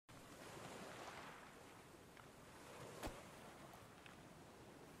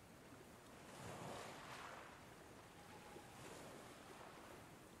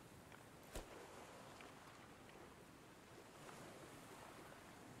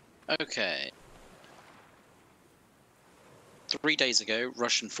Okay. 3 days ago,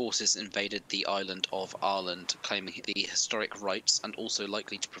 Russian forces invaded the island of Ireland, claiming the historic rights and also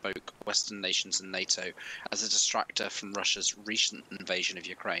likely to provoke Western nations and NATO as a distractor from Russia's recent invasion of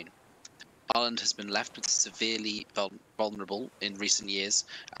Ukraine. Ireland has been left with severely vulnerable in recent years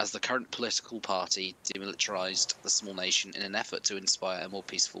as the current political party demilitarized the small nation in an effort to inspire a more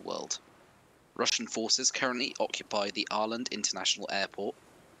peaceful world. Russian forces currently occupy the Ireland International Airport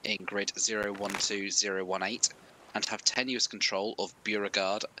in grid 012018 and have tenuous control of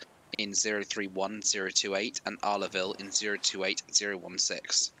Beauregard in 031028 and Arlaville in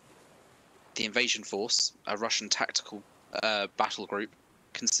 028016. The invasion force, a Russian tactical battle group,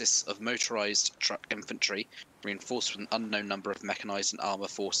 consists of motorized truck infantry reinforced with an unknown number of mechanized and armor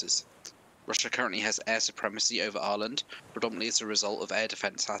forces. Russia currently has air supremacy over Ireland, predominantly as a result of air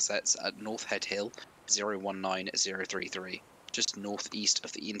defense assets at North Head Hill 019033, just northeast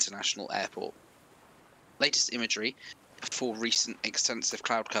of the international airport. Latest imagery for recent extensive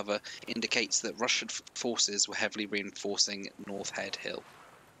cloud cover indicates that Russian forces were heavily reinforcing North Head Hill.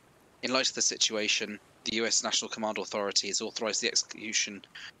 In light of the situation, the US National Command Authority has authorized the execution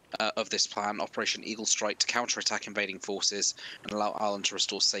of this plan, Operation Eagle Strike, to counterattack invading forces and allow Ireland to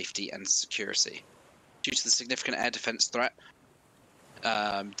restore safety and security. Due to the significant air defense threat,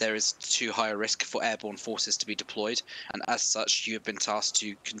 there is too high a risk for airborne forces to be deployed, and as such, you have been tasked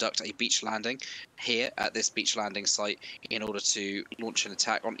to conduct a beach landing here at this beach landing site in order to launch an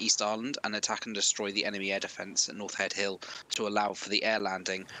attack on East Ireland and attack and destroy the enemy air defence at North Head Hill to allow for the air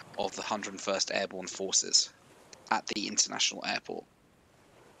landing of the 101st Airborne Forces at the international airport.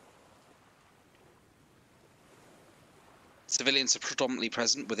 Civilians are predominantly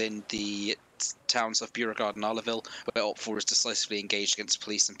present within the towns of Beauregard and Arlaville, where OPFOR is decisively engaged against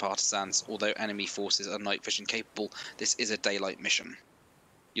police and partisans. Although enemy forces are night vision capable, this is a daylight mission.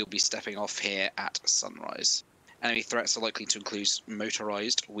 You'll be stepping off here at sunrise. Enemy threats are likely to include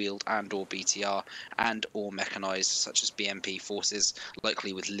motorized, wheeled and/or BTR and/or mechanized, such as BMP forces,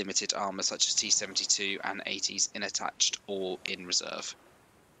 likely with limited armor such as T-72 and 80s in attached or in reserve.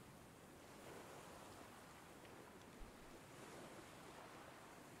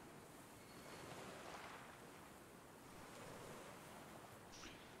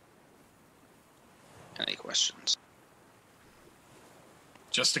 Any questions?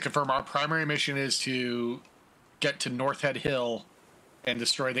 Just to confirm, our primary mission is to get to North Head Hill and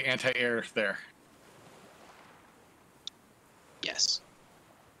destroy the anti-air there. Yes.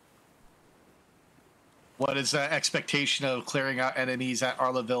 What is the expectation of clearing out enemies at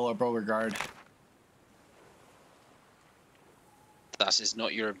Arlaville or Beauregard? That is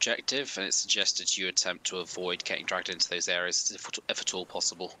not your objective, and it's suggested you attempt to avoid getting dragged into those areas if at all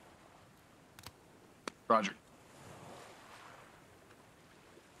possible. Roger.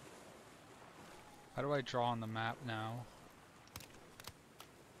 How do I draw on the map now?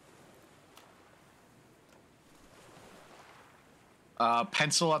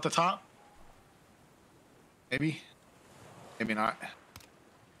 Pencil at the top? Maybe? Maybe not.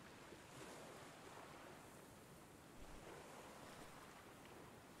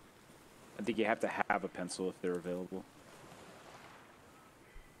 I think you have to have a pencil if they're available.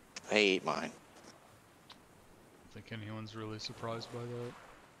 I ate mine. I don't think anyone's really surprised by that.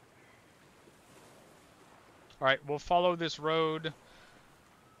 Alright, we'll follow this road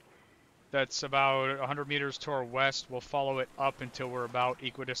that's about 100 meters to our west. We'll follow it up until we're about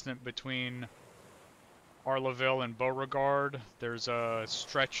equidistant between Arlaville and Beauregard. There's a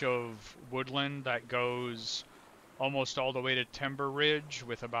stretch of woodland that goes almost all the way to Timber Ridge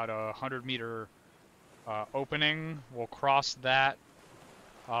with about a 100-meter opening. We'll cross that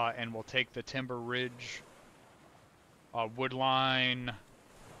and we'll take the Timber Ridge wood line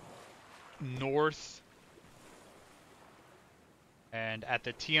north, and at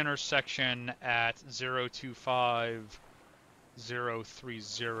the T intersection at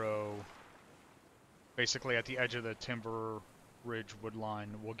 025030, basically at the edge of the Timber Ridge wood line,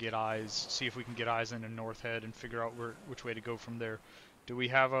 we'll get eyes, see if we can get eyes into North Head and figure out which way to go from there. Do we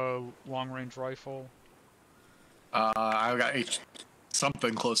have a long-range rifle? I've got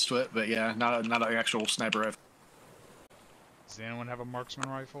something close to it, but yeah, not an actual sniper rifle. Does anyone have a marksman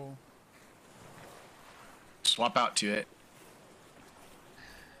rifle? Swap out to it.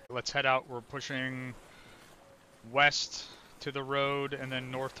 Let's head out. We're pushing west to the road and then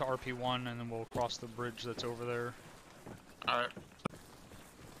north to RP1, and then we'll cross the bridge that's over there. Alright.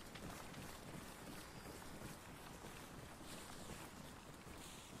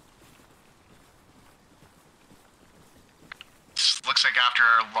 Looks like after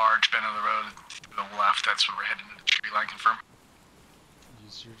a large bend on the road to the left, that's when we're heading to the tree line, confirm.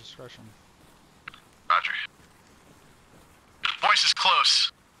 He's is your discretion. Roger. Voice is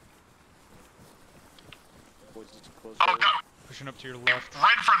close. Voice is close. Oh, God. Pushing up to your left.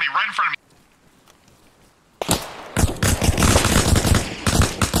 Right in front of me, right in front of me.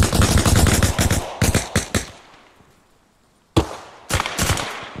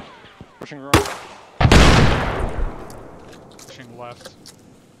 Pushing right. Pushing left.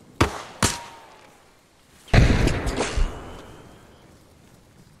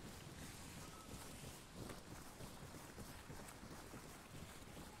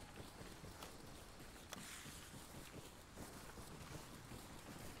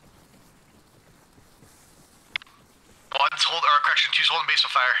 One's hold, or correction, two's holding base of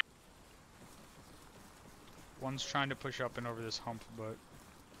fire. One's trying to push up and over this hump, but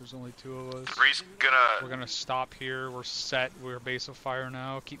there's only two of us. Three's We're gonna stop here. We're set. We're base of fire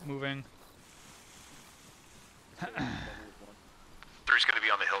now. Keep moving. Three's gonna be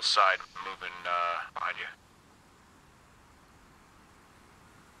on the hillside, moving behind you.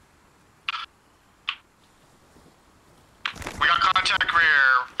 We got contact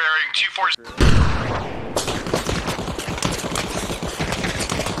rear, bearing 240.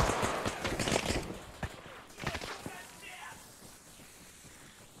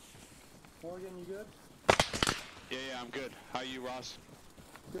 Morgan, you good? Yeah, I'm good. How you, Ross?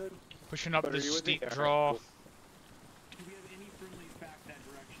 Good. Pushing up But are this you with steep me? Okay, draw. cool. Do we have any friendlies back that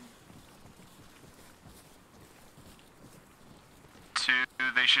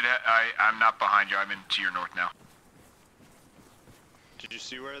direction? They should. I'm not behind you. I'm to your north now. Did you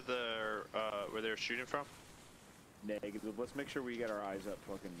see where they're shooting from? Negative. Let's make sure we get our eyes up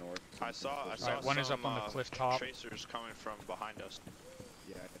fucking north. I saw Alright, one is some, up on the cliff top. tracers coming from behind us.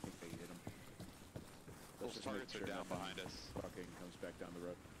 Yeah, I think they hit them. Those targets are down behind us. Fucking comes back down the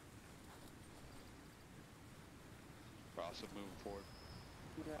road. We're also moving forward.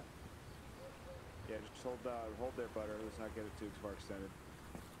 Yeah. Yeah, just hold there, butter. Let's not get it too far extended.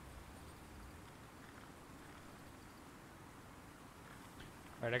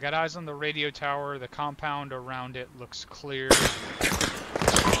 Alright, I got eyes on the radio tower. The compound around it looks clear. That's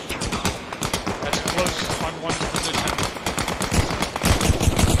close on one's position.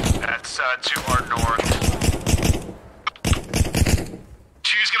 That's to our north.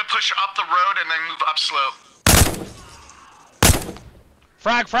 Two's gonna push up the road and then move up slope.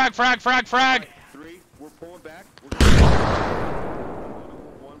 Frag, frag, frag, frag, frag! Three, we're pulling back.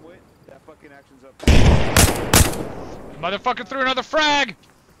 One way. That fucking action's up. Motherfucker threw another frag!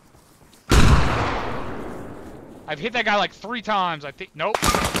 I've hit that guy like 3 times, I think. Nope.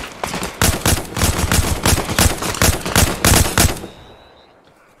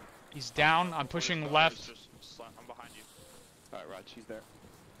 He's down. I'm pushing left. I'm behind you. Alright, Rod, she's there.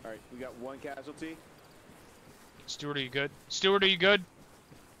 Alright, we got one casualty. Stewart, are you good? Stewart, are you good?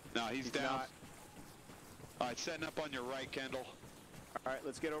 No, he's down. not. Alright, setting up on your right, Kendall. Alright,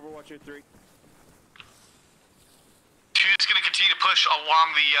 let's get Overwatcher 3. Two's gonna continue to push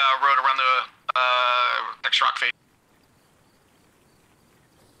along the road around the next rock face.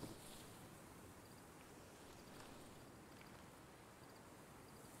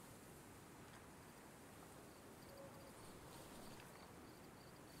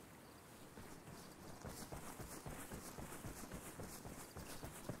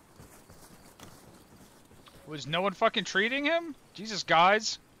 Was no one fucking treating him? Jesus,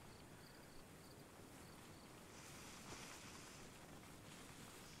 guys.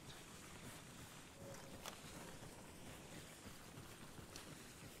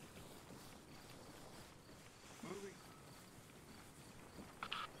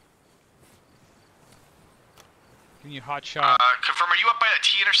 Give me a hot shot. Confirm, are you up by that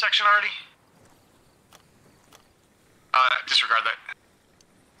T intersection already? Disregard that.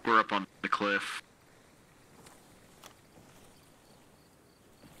 We're up on the cliff.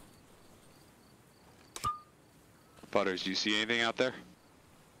 Butters, do you see anything out there?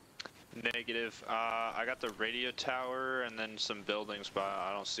 Negative. I got the radio tower and then some buildings, but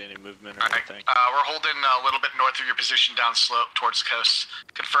I don't see any movement or Alright, anything. we're holding a little bit north of your position down slope towards the coast.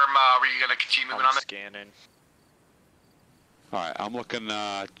 Confirm, were you gonna continue moving on I'm this? scanning. Alright, I'm looking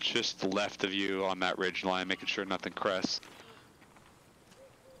just left of you on that ridge line, making sure nothing crests.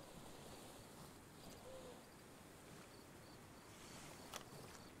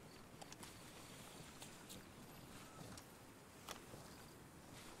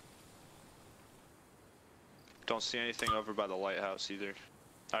 Don't see anything over by the lighthouse either.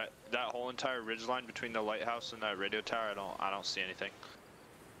 That whole entire ridge line between the lighthouse and that radio tower, I don't see anything.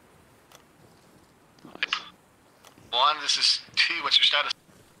 Nice. One, this is two. What's your status?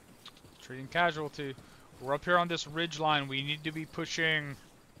 Treating casualty. We're up here on this ridge line. We need to be pushing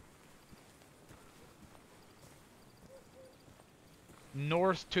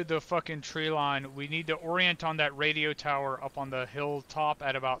north to the fucking tree line. We need to orient on that radio tower up on the hilltop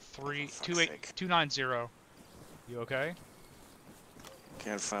at about 290. You okay?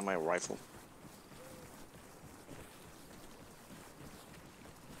 Can't find my rifle.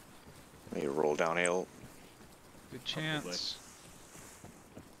 Maybe roll downhill. Good chance.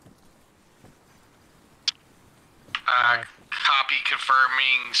 Copy,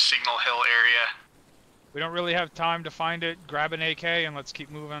 confirming Signal Hill area. We don't really have time to find it. Grab an AK and let's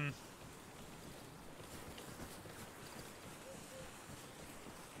keep moving.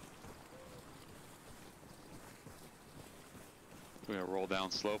 We're gonna roll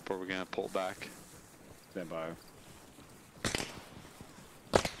down slope or we're gonna pull back. Stand by.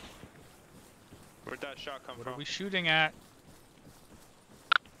 Where'd that shot come What from? are we shooting at?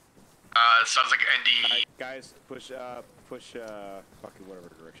 Sounds like ND. Alright, guys, push, fucking whatever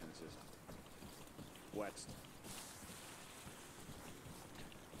direction this is. West.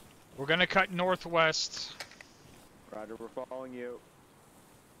 We're gonna cut northwest. Roger, we're following you.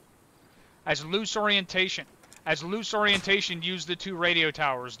 As loose orientation, use the two radio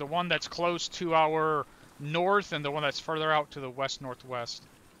towers. The one that's close to our north and the one that's further out to the west-northwest.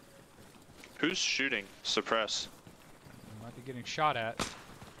 Who's shooting? Suppress. We might be getting shot at.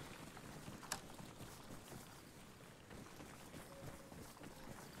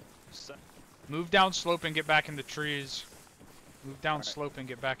 Move down slope and get back in the trees. Move down slope and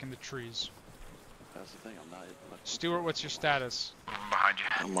get back in the trees. That's the thing, I'm not. Stuart, what's your status? Behind you.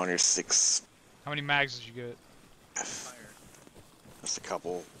 I'm on your 6. How many mags did you get? Just a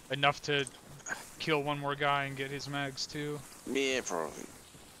couple. Enough to kill one more guy and get his mags too? Yeah, probably.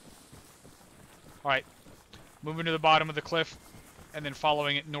 Alright. Moving to the bottom of the cliff and then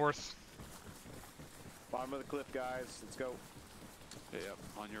following it north. Bottom of the cliff, guys. Let's go. Yep,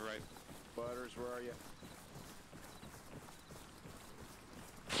 on your right. Butters, where are you?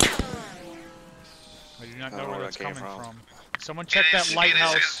 I do not know I don't know where where that's that came coming from. from. Someone check that It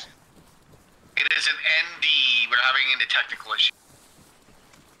lighthouse. is an ND. We're having a technical issue.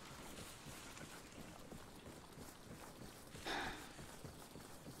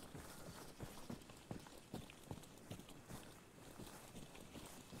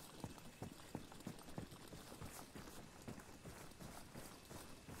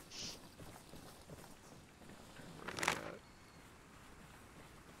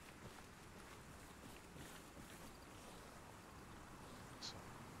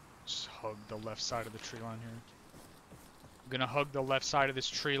 Just hug the left side of the tree line here. I'm gonna hug the left side of this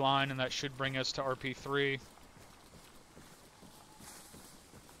tree line and that should bring us to RP3.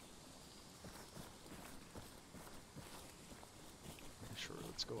 Sure,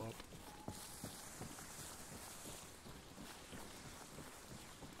 let's go up.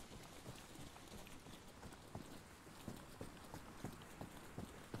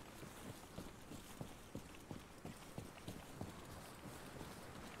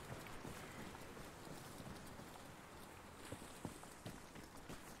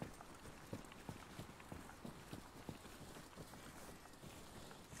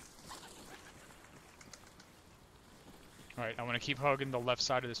 Alright, I want to keep hugging the left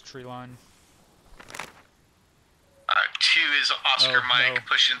side of this tree line. 2 is Oscar Oh, Mike no.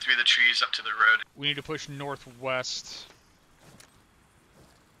 pushing through the trees up to the road. We need to push northwest.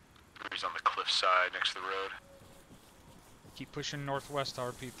 He's on the cliff side next to the road. Keep pushing northwest to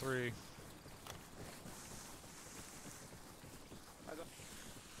RP3.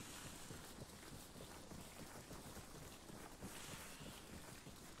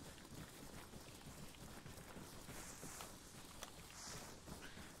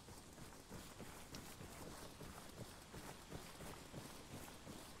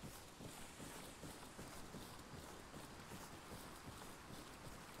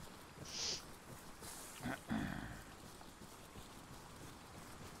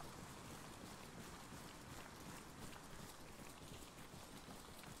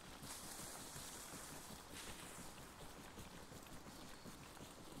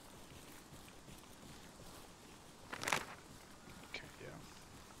 Okay, yeah.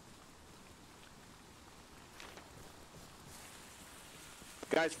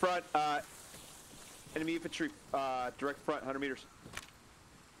 Guys, front, enemy infantry, direct front, 100 meters.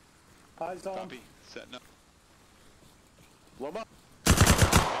 Eyes on. Copy. Setting up. Blow 'em up.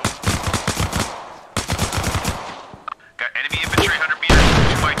 Got enemy infantry 100 meters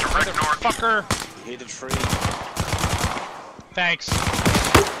to my direct north. Fucker! Hit the tree. Thanks.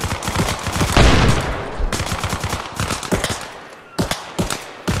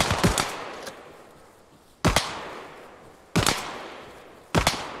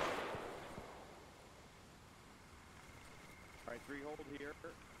 Alright, 3, hold here.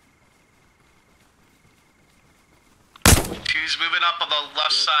 2's moving up on the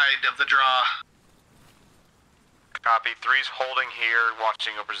left side of the draw. Copy. 3's holding here,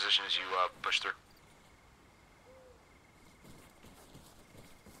 watching your position as you push through.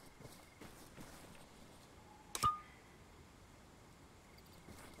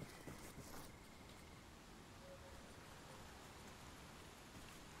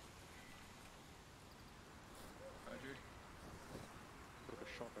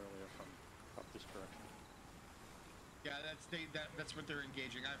 Yeah, that's what they're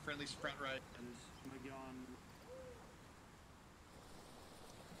engaging. I have friendlies front right.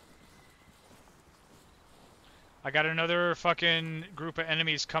 I got another fucking group of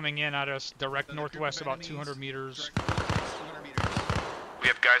enemies coming in at us direct northwest about 200 meters. 200 meters. We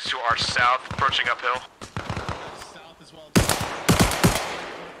have guys to our south approaching uphill. South as well.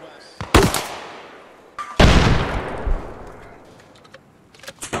 Northwest.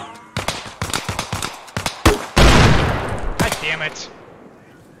 God damn it.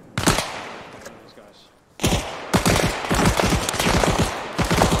 These guys.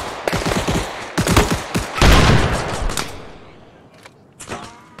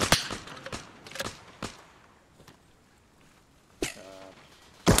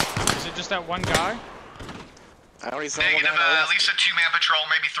 Is it just that one guy? I already saw Negative, one guy at least a 2-man patrol,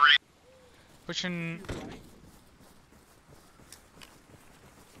 maybe 3. Pushing.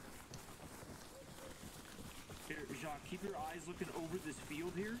 Here, Jacques, keep your eyes looking over this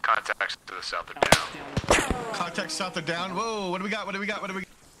field here. Contacts to the south are down. Contact south are down. Whoa, what do we got? What do we got? What do we got?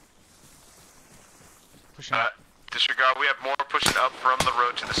 Pushing up. Disregard, we have more pushing up from the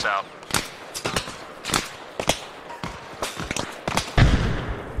road to the south.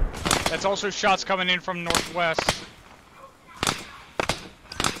 That's also shots coming in from northwest.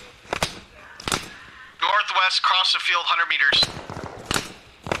 Northwest, cross the field, 100 meters.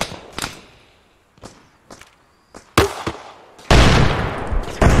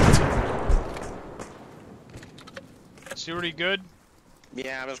 Stewart, you good?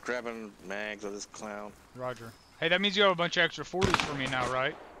 Yeah, I'm just grabbing mags of this clown. Roger. Hey, that means you have a bunch of extra 40s for me now,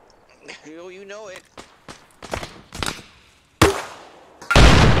 right? Oh, you know it.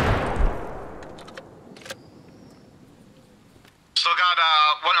 Still got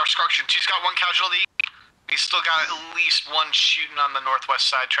one, or Scorpion 2's got 1 casualty. He's still got at least 1 shooting on the northwest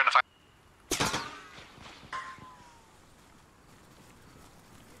side, trying to find.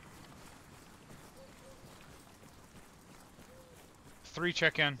 3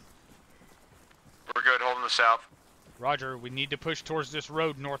 check in. We're good, holding the south. Roger, we need to push towards this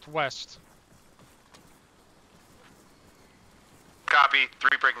road northwest. Copy. 3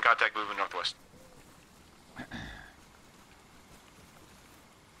 breaking contact, moving northwest.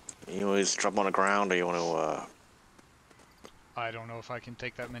 You always drop on the ground, or you want to, I don't know if I can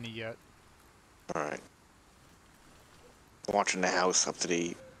take that many yet. Alright. Watching the house up to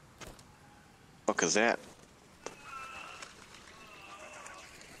the... Fuck is that?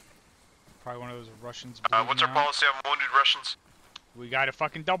 Probably one of those Russians. What's our policy on wounded Russians? We gotta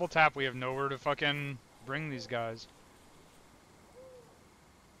fucking double tap. We have nowhere to fucking bring these guys.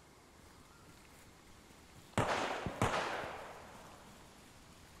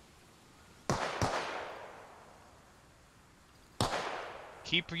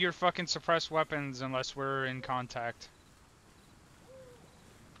 Keep your fucking suppressed weapons unless we're in contact.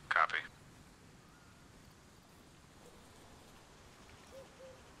 Copy.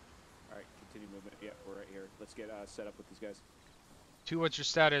 Alright, continue movement. Yeah, we're right here. Let's get set up with these guys. 2, what's your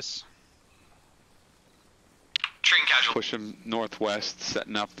status? Train casual. Pushing northwest,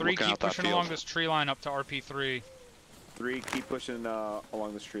 setting up, 3, looking keep out that pushing field. along this tree line up to RP3. 3, keep pushing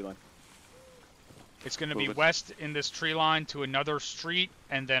along this tree line. It's going to be Move it. west in this tree line to another street,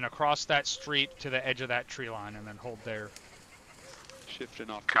 and then across that street to the edge of that tree line, and then hold there. Shifting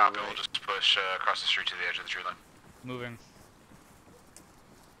off to Copy, the we'll right. just push across the street to the edge of the tree line. Moving.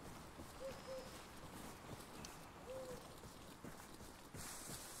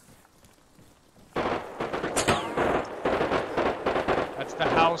 That's the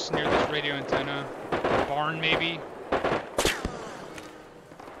house near this radio antenna. Barn, maybe.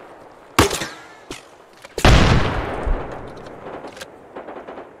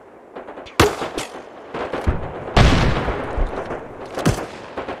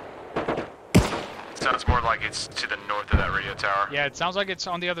 Sounds more like it's to the north of that radio tower. Yeah, it sounds like it's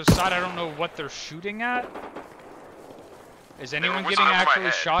on the other side. I don't know what they're shooting at. Is anyone was getting over my actually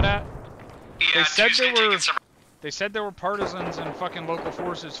head. shot at? Yeah, They said two's they gonna take were- it some- They said there were partisans and fucking local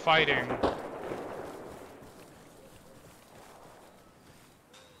forces fighting.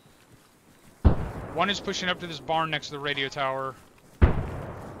 One is pushing up to this barn next to the radio tower.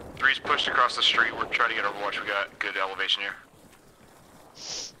 3's pushed across the street. We're trying to get overwatch. We got good elevation here.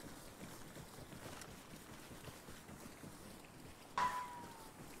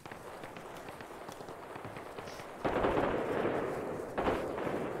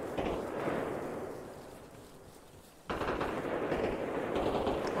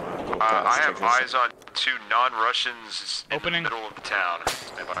 I have eyes on 2 non-Russians in the middle of the town.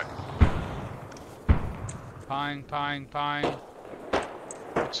 Stand by. Pine.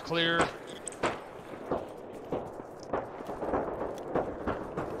 Looks clear.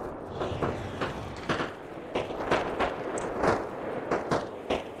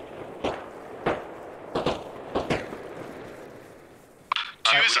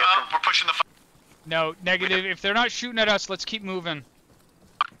 Two's up. We're pushing the. No, negative. If they're not shooting at us, let's keep moving.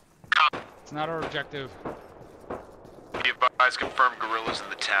 It's not our objective. We have eyes confirmed guerrillas in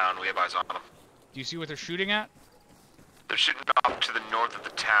the town. We have eyes on them. Do you see what they're shooting at? They're shooting off to the north of the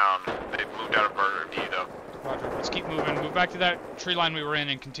town. They've moved out of our view, though. Roger. Let's keep moving. Move back to that tree line we were in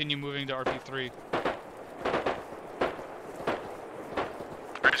and continue moving to RP3.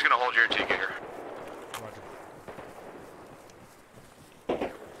 We're just gonna hold here until you get here. Roger.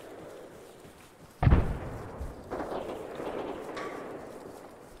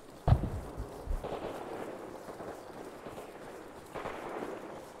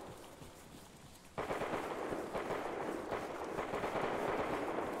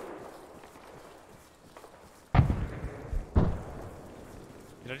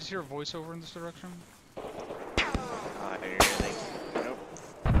 Did I just hear a voiceover in this direction? Nope.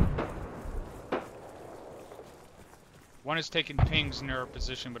 One is taking pings near our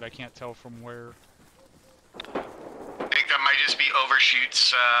position, but I can't tell from where. I think that might just be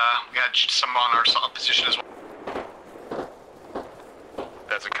overshoots. We had some on our position as well.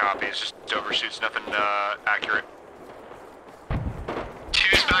 That's a copy. It's just overshoots. Nothing accurate.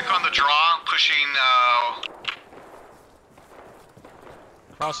 2's back on the draw, pushing.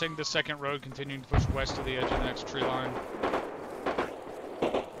 Crossing the second road, continuing to push west to the edge of the next tree line.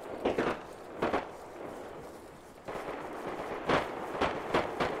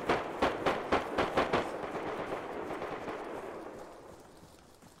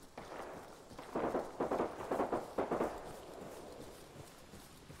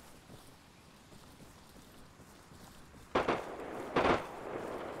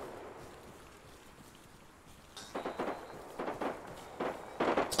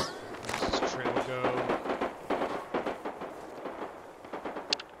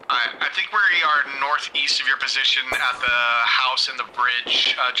 I think we are northeast of your position at the house and the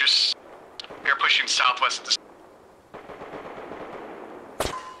bridge. We are pushing southwest of the.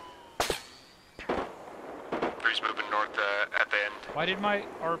 3's moving north at the end. Why did my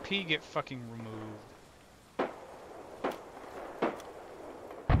RP get fucking removed?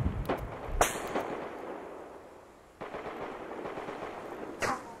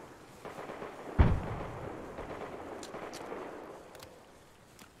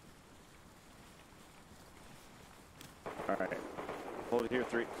 Alright. Hold it here,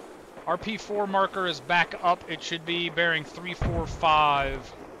 3. RP4 marker is back up. It should be bearing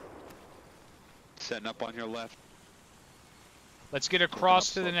 345. Setting up on your left. Let's get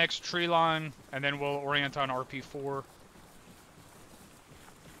across to the next tree line, and then we'll orient on RP4.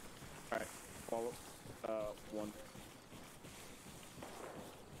 Alright. Follow. 1.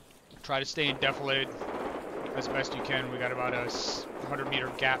 Try to stay in defilade as best you can. We got about a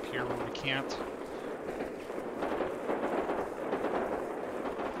 100-meter gap here where we can't.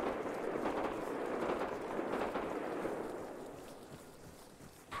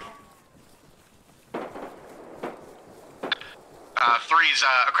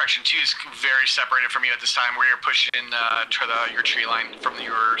 Correction, 2's very separated from you at this time. We're pushing to your tree line from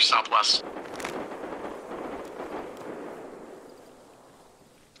your southwest.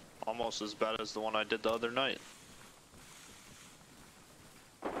 Almost as bad as the one I did the other night.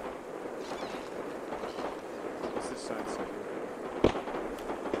 What's this sign say?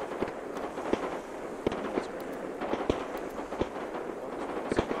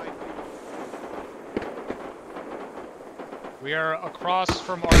 We are across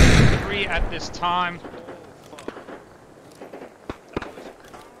from RP3 at this time.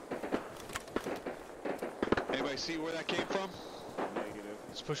 Anybody see where that came from? Negative.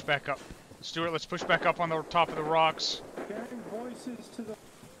 Let's push back up. Stuart, let's push back up on the top of the rocks. Hearing voices to the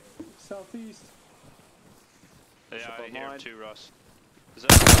southeast. Yeah, I hear him too, Russ. Is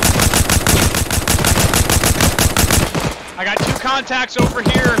that... I got 2 contacts over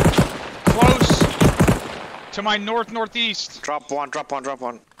here, close to my northeast. Drop one.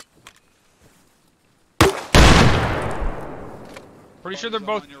 Pretty sure they're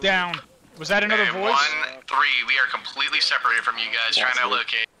both down. Was that another voice? 1-3, we are completely separated from you guys, trying to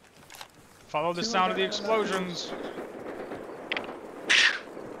locate. Follow the sound of the explosions.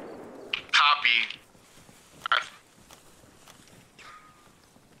 Copy.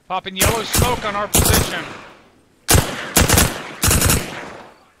 Popping yellow smoke on our position.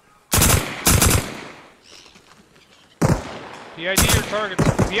 PID your targets.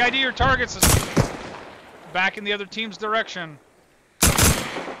 PID your targets is back in the other team's direction.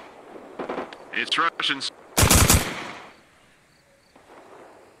 It's Russians.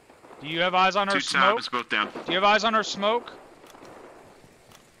 Do you have eyes on our smoke? Is both down. Do you have eyes on our smoke?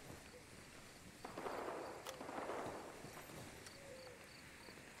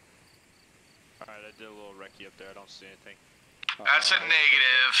 Alright, I did a little recce up there. I don't see anything. That's a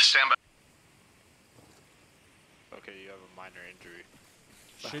negative. Stand by. Okay, you have a minor injury.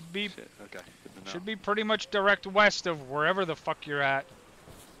 Should be. Shit, okay, good to know. Should be pretty much direct west of wherever the fuck you're at.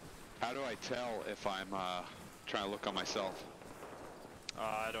 How do I tell if I'm trying to look on myself?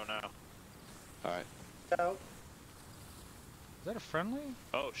 I don't know. Alright. Is that a friendly?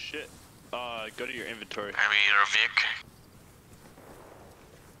 Oh shit. Go to your inventory. Vic.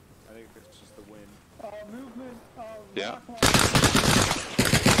 I think it's just the wind. Movement. Yeah.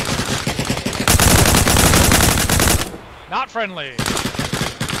 Not friendly.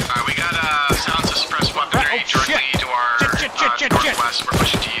 We got sound to suppress weaponry directly to our northwest. We're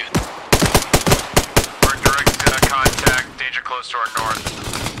pushing to you. We're in direct contact. Danger close to our north.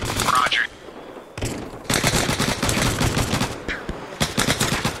 Roger.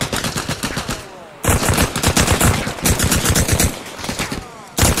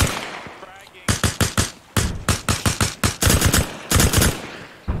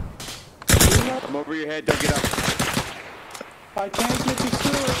 Come over your head, don't get up. I can't get to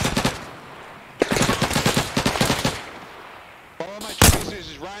Stewart. Follow my tracers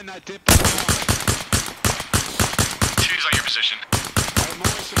is riding that dip in the rock. Choose on your position. I'm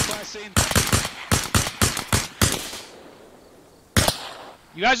more suppressing.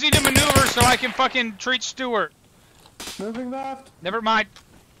 You guys need to maneuver so I can fucking treat Stewart. Moving left. Never mind.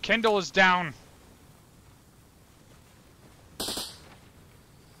 Kendall is down.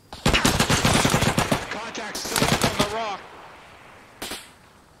 Contact still up on the rock.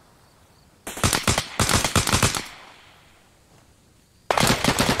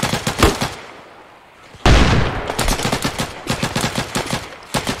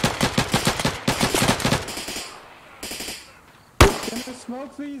 Can the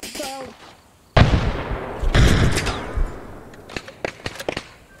smoke these out?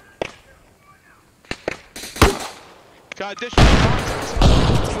 Got additional contacts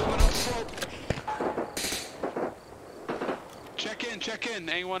moving up slope. Check in.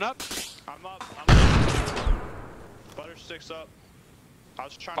 Anyone up? I'm up. Butterstick's up. I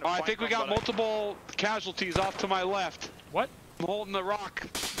was trying to I think we got multiple casualties off to my left. What? I'm holding the rock.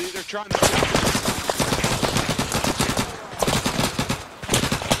 They're trying to...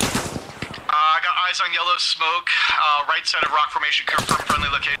 I got eyes on yellow smoke. Right side of rock formation. Confirm friendly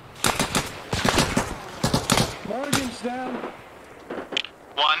location. Morgan's down.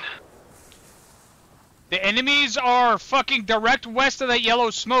 1. The enemies are fucking direct west of that yellow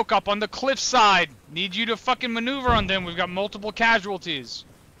smoke up on the cliff side. Need you to fucking maneuver on them. We've got multiple casualties.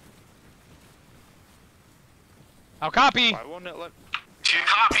 I'll copy. Why won't it let... 2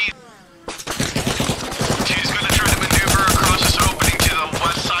 copy. 2's gonna try to maneuver across this opening to the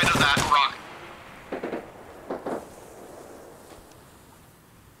west side of that rock.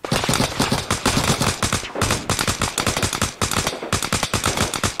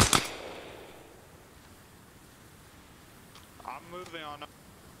 I'm moving on.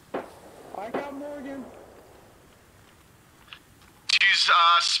 I got Morgan. 2's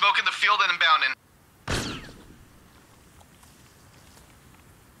smoking the field and inbounding.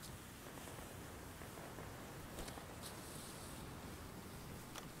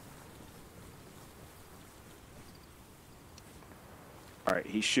 Alright,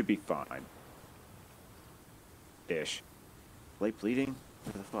 he should be fine. Ish. Late bleeding?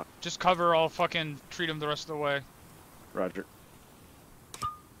 What the fuck? Just cover, I'll fucking treat him the rest of the way. Roger.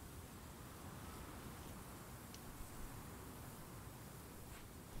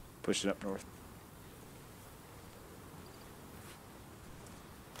 Pushing up north.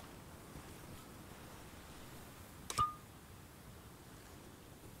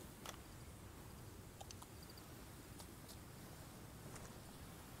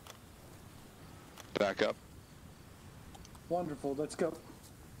 Back up. Wonderful, let's go.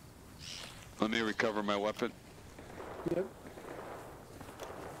 Let me recover my weapon. Yep.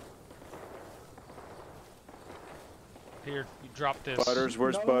 Here, you drop this. Butters,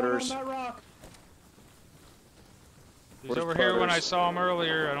 where's Butters? No, on that rock. He's Where's over here when I Butters? saw him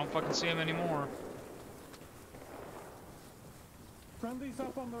earlier. I don't fucking see him anymore. Friendly's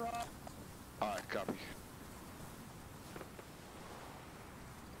up on the rock. Alright, copy.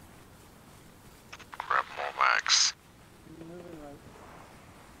 Grab more max. Moving right.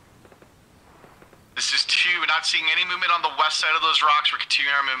 This is 2. We're not seeing any movement on the west side of those rocks. We're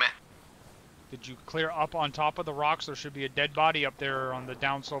continuing our movement. Did you clear up on top of the rocks? There should be a dead body up there on the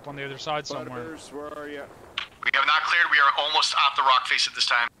downslope on the other side somewhere. Butters, where are you? We have not cleared. We are almost at the rock face at this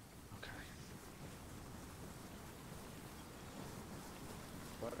time.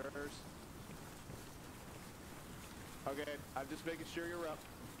 Butters. Okay, I'm just making sure you're up.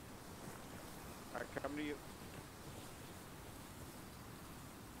 Alright, coming to you.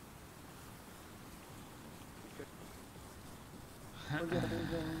 We're getting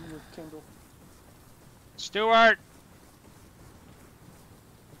with Kindle. Stewart!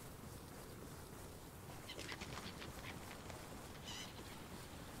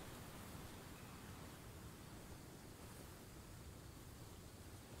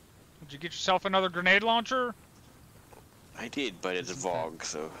 Did you get yourself another grenade launcher? I did, but it's a VOG,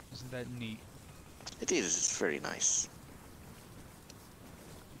 so Isn't that neat? it is. It's very nice.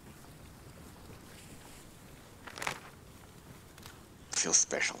 Feels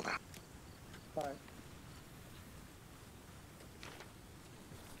special now. Bye.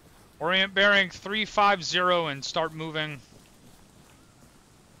 Orient bearing 350 and start moving.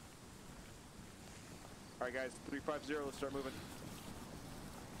 Alright guys, 350, let's start moving.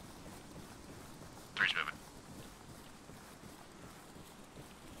 3's moving.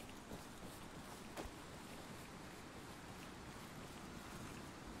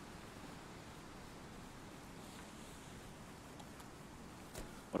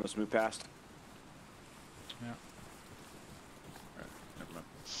 Want us to move past? Yeah. Alright, never mind.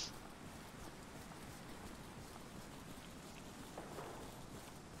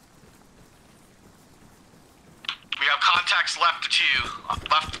 We have contacts left to 2.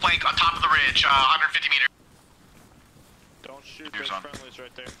 Left flank on top of the ridge, 150 meters. Don't shoot Here's those on. friendlies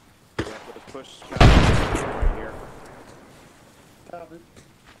right there. Yeah, let's push right here. Copy.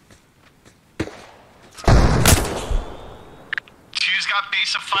 2's got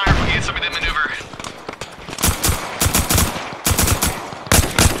base of fire. We need somebody to maneuver.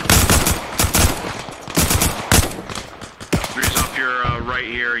 Three's up here, right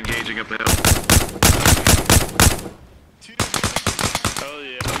here, engaging up the hill. Hell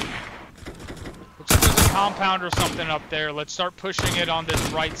yeah. Looks like there's a compound or something up there. Let's start pushing it on this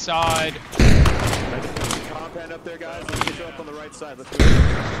right side. Compound up there, guys. Let's get you up on the right side. Let's go.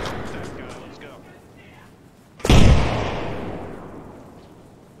 Let's go. Let's go.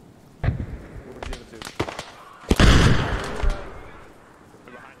 Where's the other 2?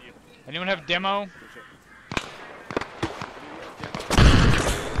 They're behind you. Anyone have demo?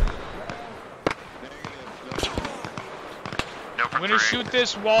 No for I'm gonna 3. shoot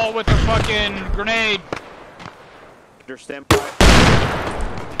this wall with a fucking grenade. Stand by.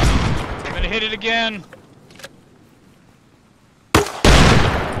 I'm gonna hit it again.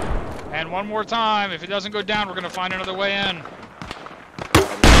 And one more time. If it doesn't go down, we're gonna find another way in.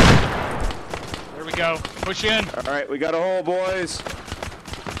 There we go. Push in. Alright, we got a hole, boys.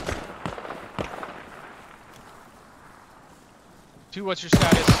 Two, what's your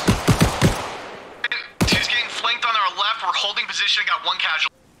status? 2's getting flanked on our left. We're holding position. Got 1 casualty.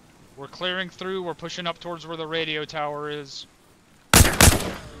 We're clearing through. We're pushing up towards where the radio tower is.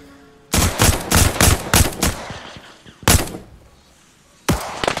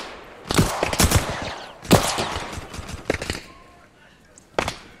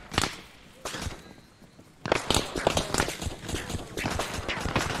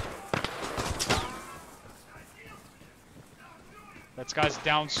 That guy's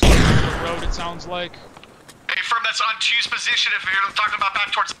down slow the road, it sounds like. Hey, firm, that's on 2's position if you're talking about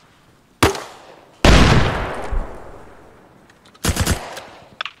back towards...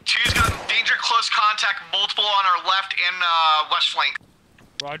 2's got danger close contact, multiple on our left and west flank.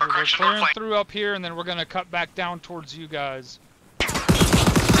 Roger, Or we're correction, clearing north flank. through up here, and then we're gonna cut back down towards you guys.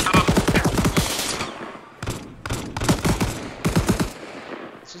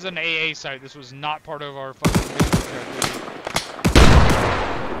 This is an AA site. This was not part of our fucking objective.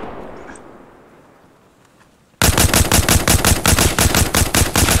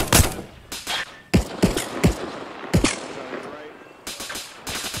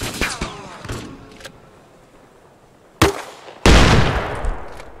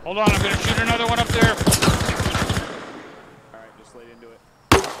 Hold on, I'm gonna shoot another one up there. Alright, just laid into it.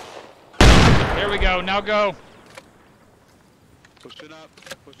 There we go, now go. Push it up.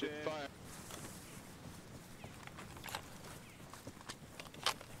 Push it. Fire.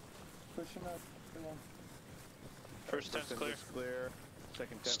 Pushing up. Come on. First tent's clear. Clear.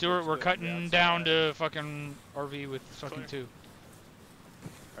 Second tent Stuart, we're looks good. cutting down to fucking RV with fucking 2.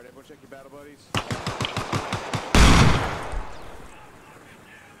 Alright, everyone check your battle buddies.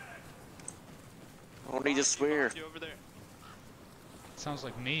 I don't need to swear. You over there. Sounds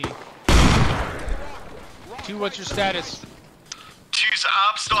like me. 2, what's your status? 2's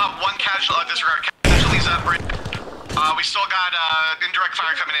up, still have 1 casualty, disregard casualties up. We still got indirect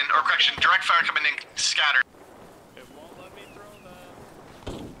fire coming in, or correction, direct fire coming in scattered. It won't let me throw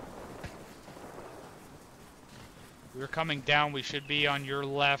that. We're coming down. We should be on your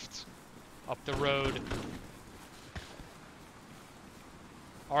left, up the road.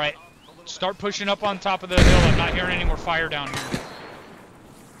 All right, start pushing up on top of the hill. I'm not hearing any more fire down here.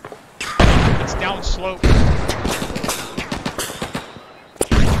 It's down slope.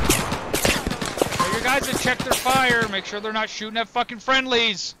 Tell your guys to check their fire. Make sure they're not shooting at fucking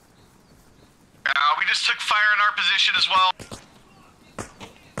friendlies. We just took fire in our position as well.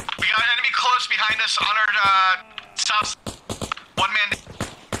 We got an enemy close behind us on our south. 1 man.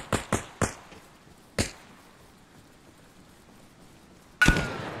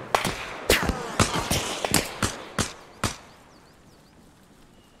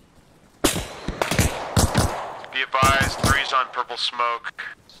 Be advised, 3's on purple smoke.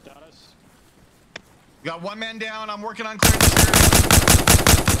 Status. Got 1 man down. I'm working on clearing the stairs.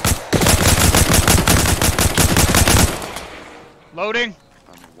 Loading.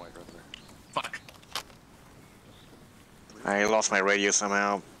 Fuck. I lost my radio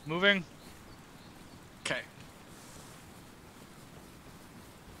somehow. Moving. Okay.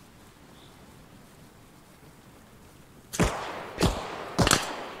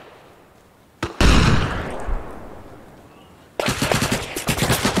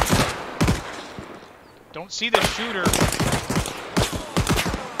 Don't see the shooter.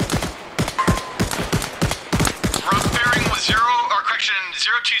 Rough bearing with 0, or correction,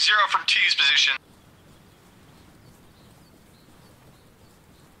 020 from 2's position.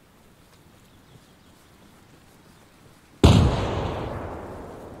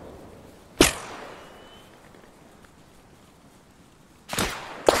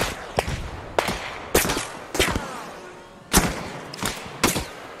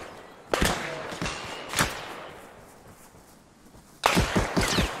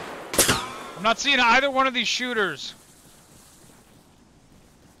 I'm not seeing either one of these shooters.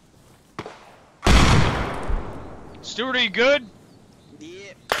 Stuart, are you good?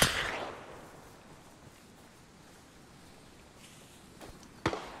 Yeah.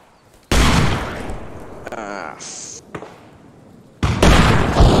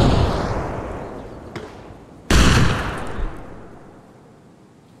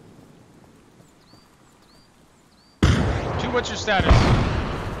 Two, what's your status?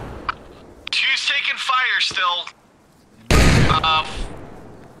 2's taking fire still.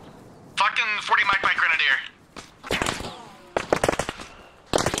 Fucking 40 mic grenadier.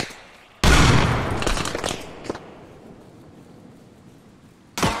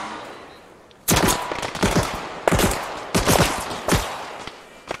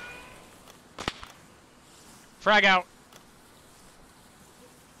 Frag out.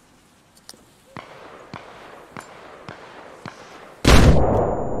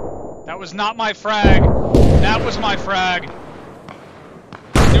 That was not my frag. That was my frag.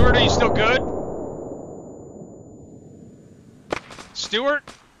 Stuart, are you still good? Stuart?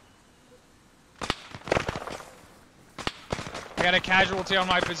 I got a casualty on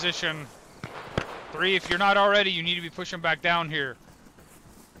my position. 3, if you're not already, you need to be pushing back down here.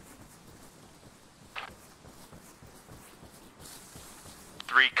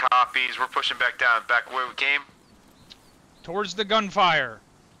 Three copies. We're pushing back down. Back where we came. Towards the gunfire.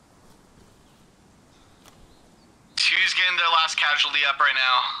 2's getting their last casualty up right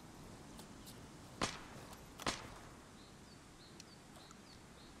now.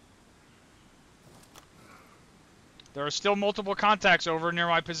 There are still multiple contacts over near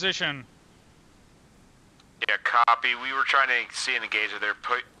my position. Yeah, copy. We were trying to see an engager. They're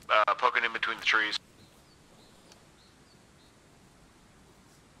poking in between the trees.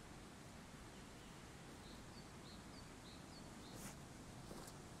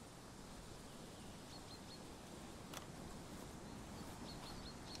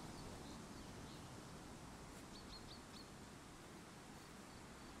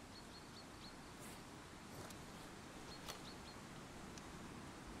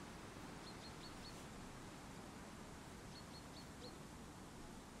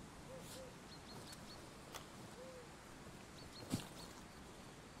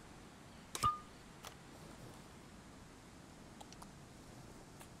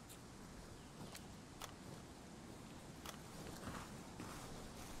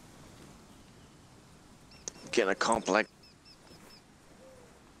 Getting a complex.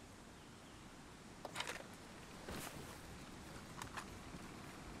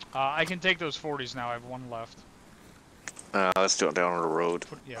 I can take those 40s now. I have one left. Let's do it down on the road.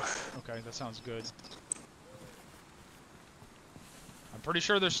 Yeah, okay, that sounds good. I'm pretty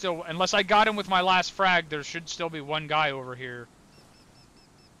sure there's still, unless I got him with my last frag, there should still be one guy over here.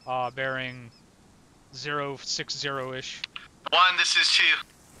 Bearing 060-ish. 1, this is 2.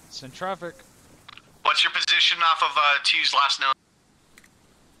 It's in traffic. What's your position off of 2's last note?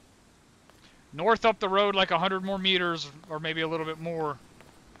 North up the road like 100 more meters, or maybe a little bit more.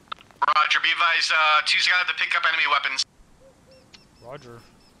 Roger, be advised, 2's gonna have to pick up enemy weapons. Roger.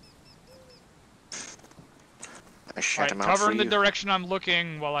 I shut him out cover for in the you. direction I'm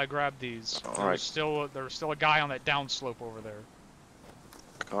looking while I grab these. Alright. There's still a guy on that downslope over there.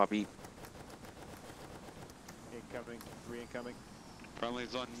 Copy. Incoming. 3 incoming.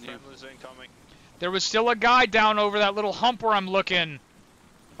 Friendly's on you. Friendly's incoming. There was still a guy down over that little hump where I'm looking.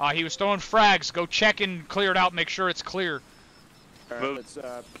 He was throwing frags. Go check and clear it out. Make sure it's clear. Alright, Move. let's,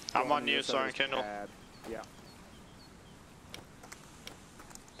 I'm on you, Sergeant Kendall. Yeah.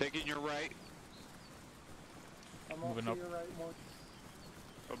 Taking your right. I'm Moving off up. to your right,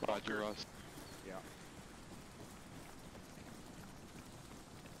 Mark. Roger us. Yeah.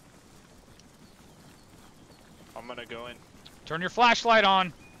 I'm gonna go in. Turn your flashlight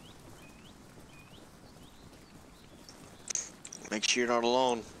on. Make sure you're not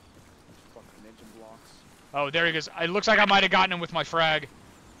alone. Fucking engine blocks. Oh, there he goes. It looks like I might have gotten him with my frag.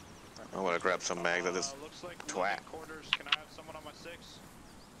 I'm gonna grab some mags of this Looks like twat. quarters. Can I have someone on my 6?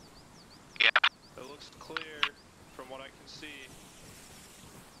 Yeah. It looks clear from what I can see.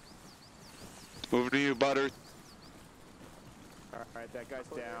 Moving to you, Butter. Alright, that guy's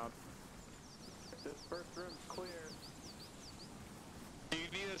down. This first room's clear. You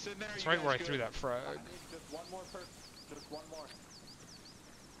need us in there? That's You right guys where I good? threw that frag. I need just one more person. Just one more.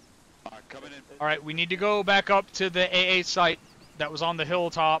 Alright, coming in. Alright, we need to go back up to the AA site that was on the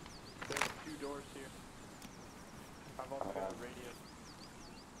hilltop. There's 2 doors here. I've also got a radio.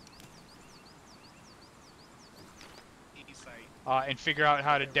 And figure out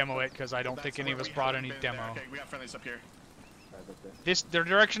how to demo it, because I don't think any of us brought any demo. Okay, we got friendlies up here. The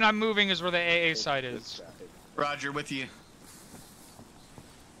direction I'm moving is where the AA site is. Roger, with you.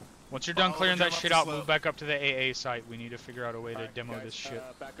 Once you're done Follow clearing the that drum up shit the out, slope. move back up to the AA site. We need to figure out a way to demo this shit.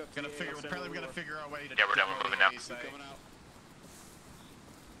 Back up Gonna figure. Apparently, we gotta figure out a way to. Yeah, we're done. demo We're moving the now. A site. Coming out.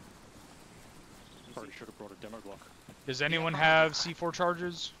 Probably should have brought a demo block. Does anyone have C4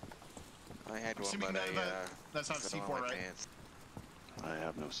 charges? I had one, Assuming but that's not put it on C4, my right? pants. I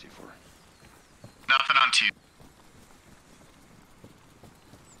have no C4. Nothing on 2.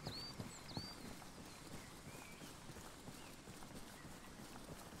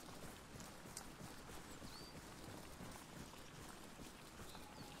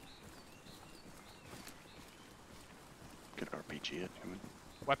 Get RPG it.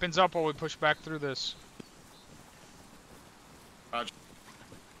 Weapons up while we push back through this. Roger.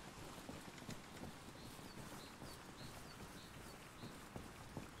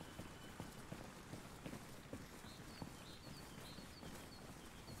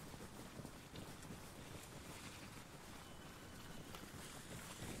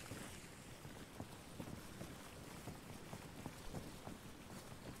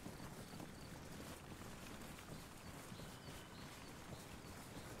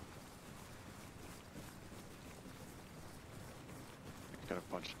 Got a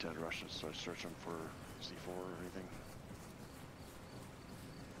bunch of dead Russians, so I search them for C4 or anything.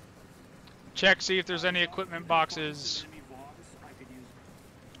 Check, see if there's any equipment boxes. Enemy logs, I could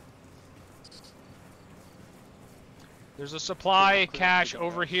use. There's a supply cache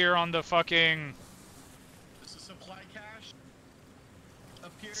over here on the fucking This is supply cache.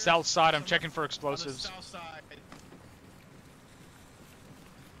 Up here. south side. I'm Some- checking for on the explosives. south side.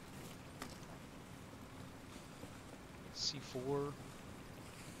 C4.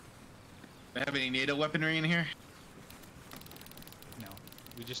 Do I have any NATO weaponry in here? No.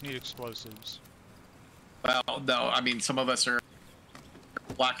 We just need explosives. Well, no. I mean, some of us are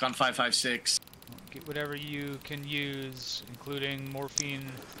black on 5.56. Get whatever you can use, including morphine.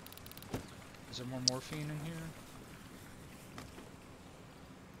 Is there more morphine in here?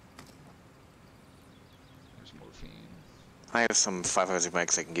 There's morphine. I have some 5.56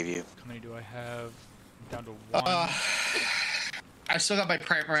 mags I can give you. How many do I have? I'm down to one. I still got my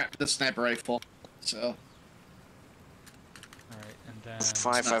primer at the sniper rifle, so. Alright, and then... There's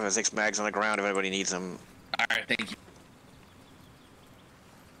 5.56 mags on the ground if anybody needs them. Alright, thank you.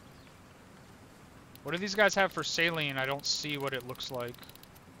 What do these guys have for saline? I don't see what it looks like.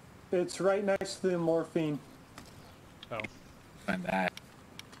 It's right next to the morphine. Oh. Find that.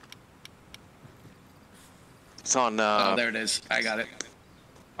 It's on. Oh, there it is. I got it.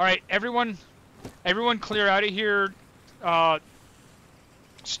 All right, everyone clear out of here.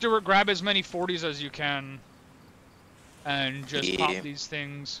 Stuart, grab as many 40s as you can, and just pop these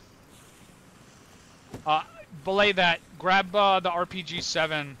things. Belay that. Grab the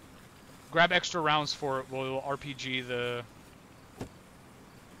RPG-7. Grab extra rounds for it. We'll RPG the.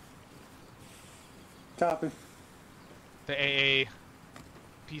 Copy. The AA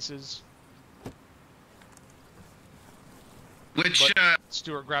pieces. Which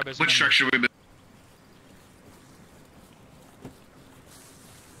Stuart, grab as which many. structure we?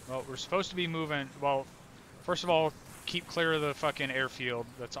 Well, we're supposed to be moving. Well, first of all, keep clear of the fucking airfield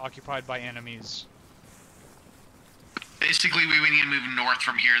that's occupied by enemies. Basically, we need to move north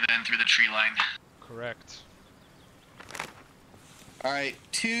from here, then through the tree line. Correct. All right,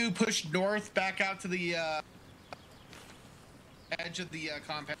 2 push north back out to the edge of the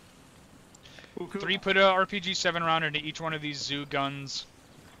compound. 3 put a RPG-7 round into each one of these zoo guns.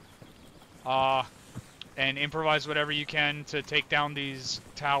 And improvise whatever you can to take down these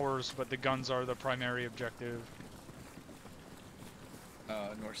towers, but the guns are the primary objective.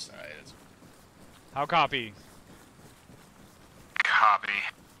 North side. How copy? Copy.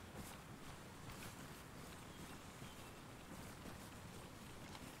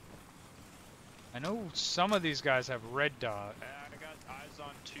 I know some of these guys have red dot. I got eyes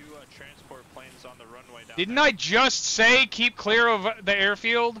on 2 transport planes on the runway down Didn't there. I just say keep clear of the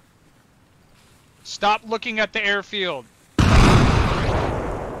airfield? Stop looking at the airfield. Alright,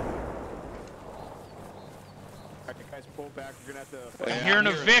 guys, pull back. We're gonna have to. I'm hearing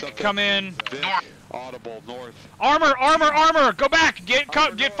a Vic come in. Audible, north. Armor, armor, armor! Go back! Get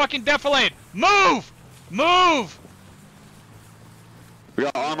fucking defilated! Move! Move! We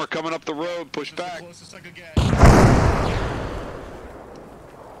got armor coming up the road. Push back. The closest I could get.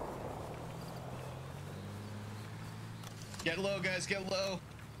 Get low, guys. Get low.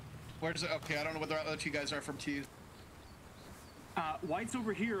 Where's it? Okay, I don't know what the other 2 guys are from 2. White's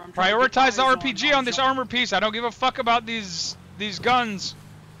over here. I'm Prioritize the RPG on this armor piece. I don't give a fuck about these guns.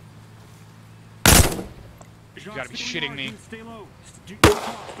 You gotta be shitting me. Stay low. Don't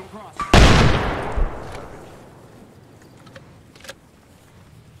cross. Don't cross.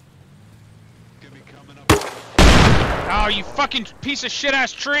 Oh, you fucking piece of shit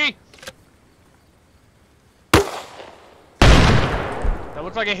ass tree! That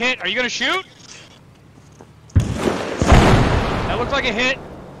looked like a hit. Are you gonna shoot? That looked like a hit.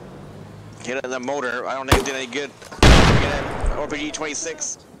 Hit it in the motor. I don't think it did any good. RPG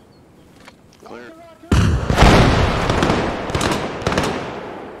 26. Clear.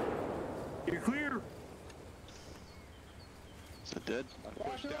 You're clear. Is it dead?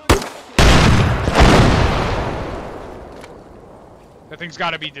 That thing's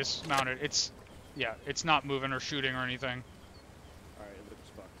gotta be dismounted. Yeah, it's not moving or shooting or anything. Alright, it looks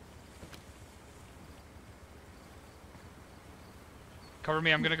fucked. Cover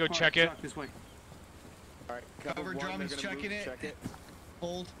me, I'm gonna go check it. This way. Alright, Cover drums, checking it. Check it.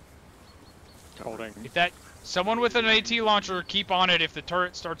 Hold. Holding. If that someone with an AT launcher, keep on it if the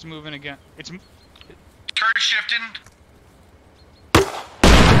turret starts moving again. It's Turret shifting.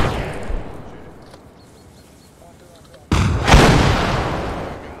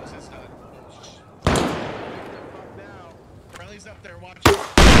 Riley's up there, watch.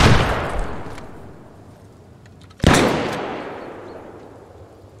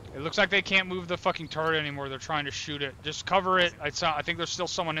 It looks like they can't move the fucking turret anymore. They're trying to shoot it. Just cover it. I think there's still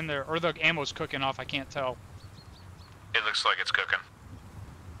someone in there, or the ammo's cooking off. I can't tell. It looks like it's cooking.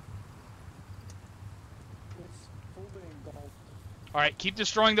 All right, keep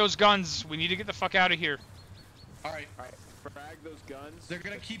destroying those guns. We need to get the fuck out of here. All right. Alright, frag those guns. They're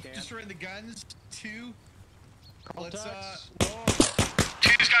gonna keep destroying the guns. 2. Let's Two's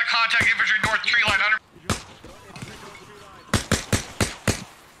got contact infantry north tree line. 100.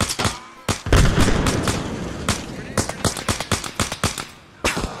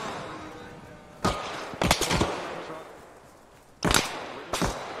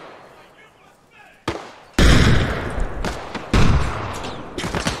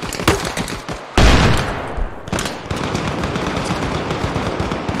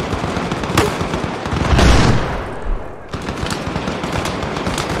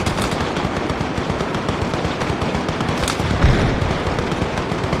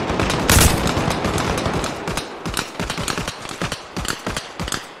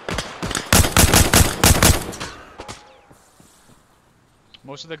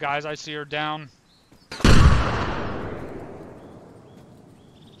 Most of the guys I see are down.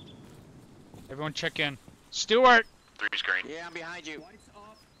 Everyone check in. Stuart! 3's green. Yeah, I'm behind you. Lights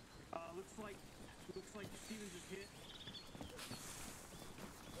up. Looks like Steven just hit.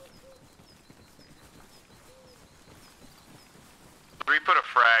 3 put a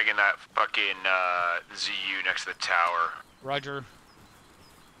frag in that fucking ZU next to the tower. Roger.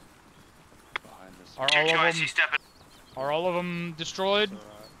 Behind this. Are all of them destroyed?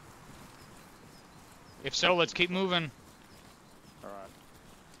 If so, let's keep moving. Alright.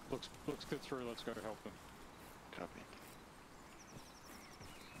 Let's get through, let's go help them. Copy.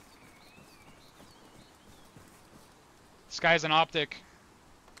 This guy's an optic.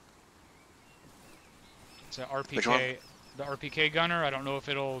 It's an Which one? RPK. The RPK gunner. I don't know if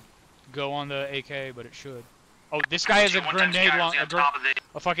it'll go on the AK, but it should. Oh, this guy has a grenade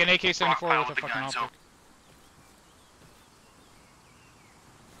a fucking AK-74 with a fucking optic.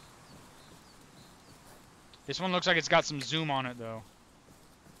 This one looks like it's got some zoom on it, though.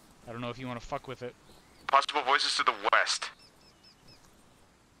 I don't know if you want to fuck with it. Possible voices to the west.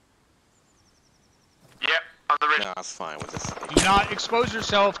 Yep, on the ridge. No, that's fine with this. Do not expose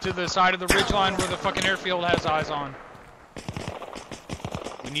yourself to the side of the ridgeline where the fucking airfield has eyes on.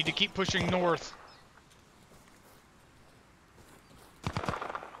 We need to keep pushing north.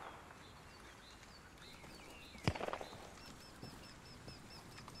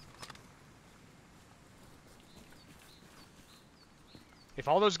 If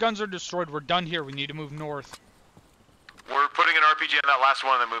all those guns are destroyed, we're done here. We need to move north. We're putting an RPG on that last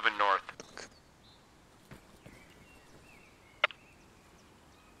one and then moving north.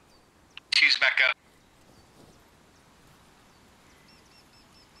 Two's back up.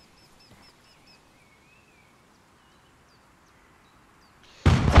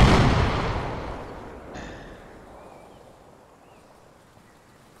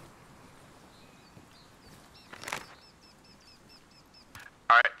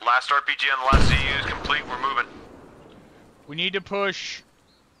 Alright, last RPG on the last ZU is complete. We're moving. We need to push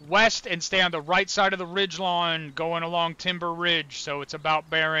west and stay on the right side of the ridgeline, going along Timber Ridge, so it's about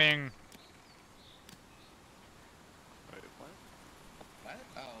bearing. What?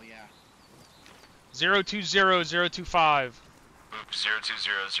 Oh, yeah. 020025. Move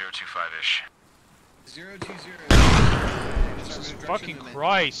 020025-ish. 020. Jesus fucking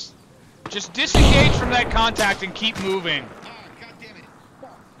Christ. Just disengage from that contact and keep moving. Ah, God damn it.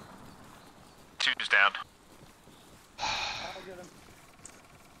 2's down. I'll get him.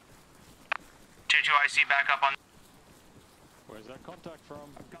 J2IC back up on. Where's that contact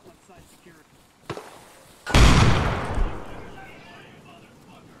from? I've got left side secured.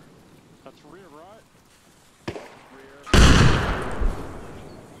 That's rear, right? Rear.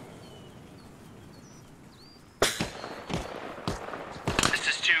 This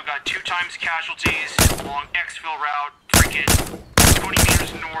is 2, got 2 times casualties along exfil route, freaking 20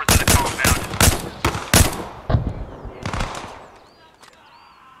 meters north of the compound.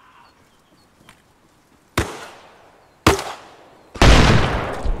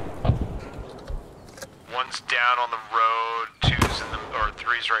 One's down on the road, 2's in the, or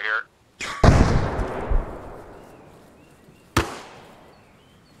 3's right here.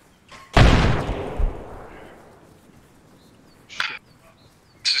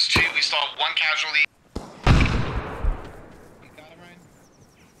 This is 2, we still have 1 casualty. You got him, Ryan?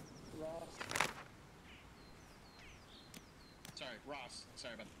 Ross. Sorry, Ross.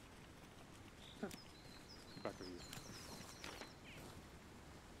 Sorry about that. Back with you.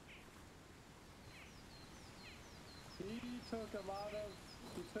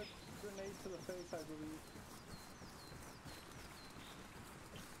 He took grenades to the face, I believe.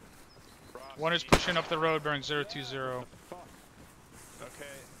 Ross, One is pushing up the road bearing 020. Fuck. Okay,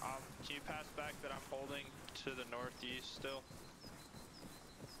 can you pass back that I'm holding to the northeast still?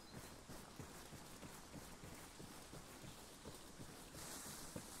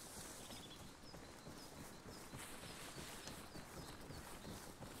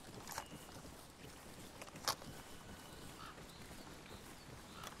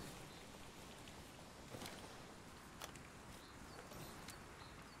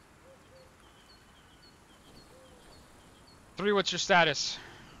 Three, what's your status?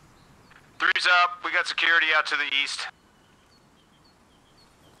 3's up. We got security out to the east.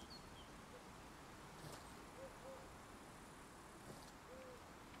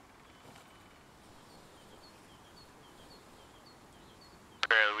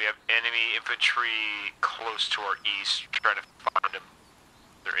 We have enemy infantry close to our east, trying to find them.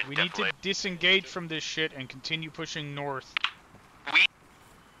 They're in We need to disengage from this shit and continue pushing north. We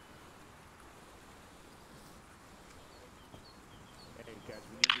Hey guys,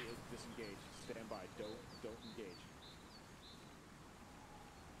 we need to disengage. Stand by. Don't engage.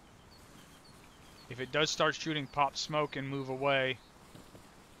 If it does start shooting, pop smoke and move away.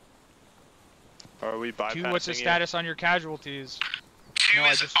 Are we bypassing 2, what's the status on your casualties? 2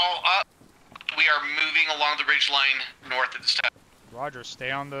 is all up. We are moving along the ridge line north at this time. Roger,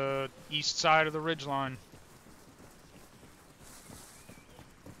 stay on the east side of the ridge line.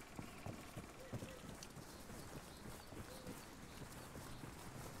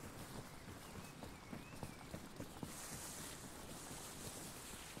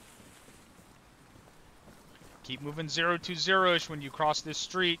 Keep moving 020-ish when you cross this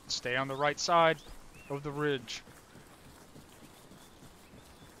street. Stay on the right side of the ridge.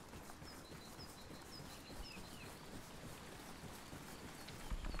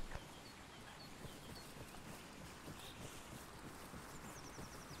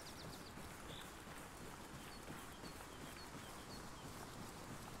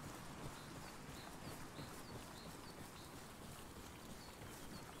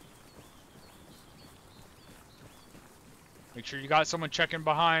 Make sure you got someone checking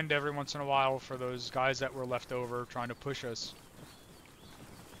behind every once in a while for those guys that were left over trying to push us.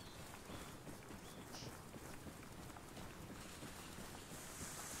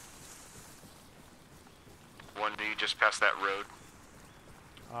 One, do you just pass that road?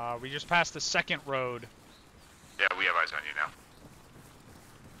 We just passed the second road. Yeah, we have eyes on you now.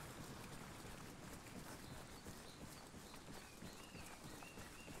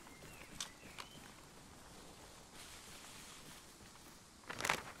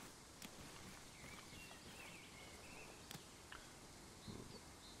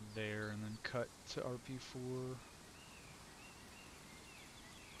 There, and then cut to RP4.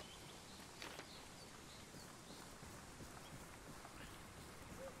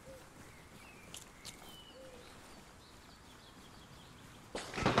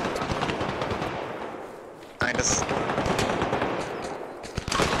 Behind us.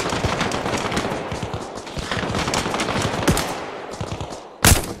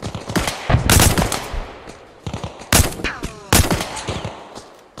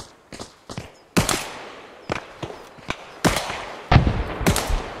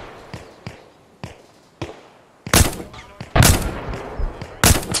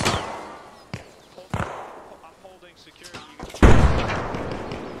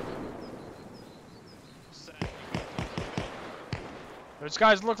 Those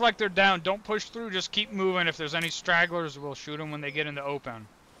guys look like they're down. Don't push through. Just keep moving. If there's any stragglers, we'll shoot them when they get into open.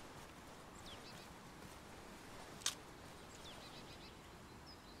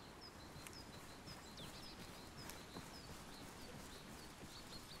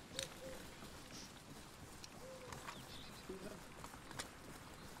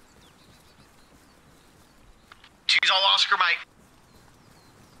 Two's all Oscar Mike.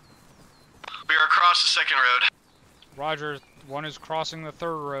 We are across the second road. Roger. 1 is crossing the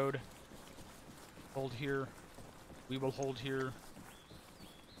 3rd road. Hold here. We will hold here.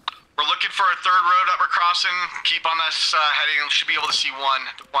 We're looking for a 3rd road that we're crossing. Keep on this heading. Should be able to see one.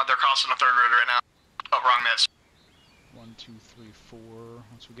 They're crossing the 3rd road right now. Oh, wrong nets. 1, 2, 3, 4.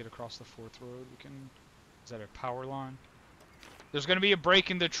 Once we get across the 4th road, we can... Is that a power line? There's going to be a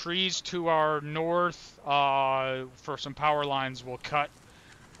break in the trees to our north for some power lines. We'll cut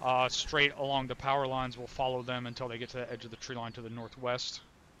straight along the power lines. We'll follow them until they get to the edge of the tree line to the northwest.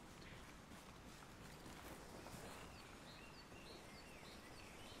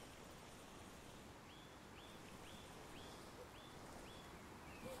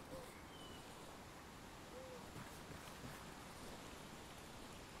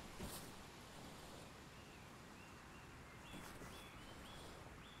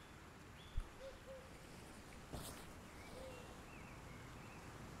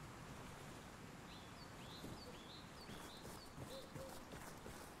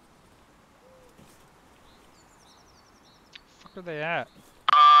 Where are they at?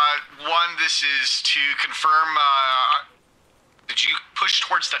 One, this is to confirm, did you push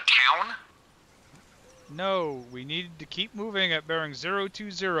towards the town? No, we need to keep moving at bearing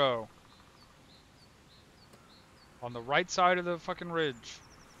 020. On the right side of the fucking ridge.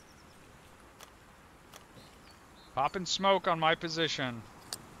 Popping smoke on my position.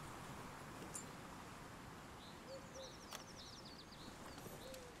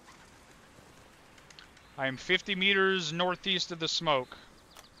 I am 50 meters northeast of the smoke.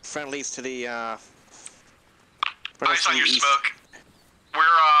 Friendlies to the, Eyes on your smoke. We're,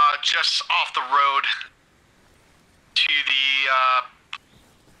 just off the road to the,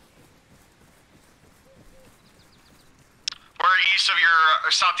 we're east of your,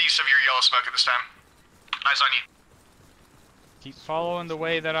 or southeast of your yellow smoke at this time. Eyes on you. Keep following the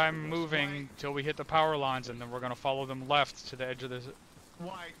way that I'm moving till we hit the power lines, and then we're going to follow them left to the edge of the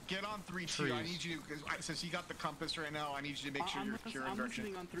Why? Get on 3-2. I need you, since you got the compass right now, I need you to make sure you're in direction. I'm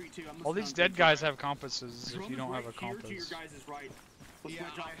listening on 3-2. All these dead guys have compasses if you don't have a compass. To your guys' right. Yeah,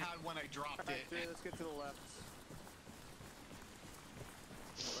 I had one, I dropped it. Let's get to the left.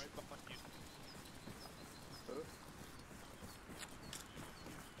 Right behind you.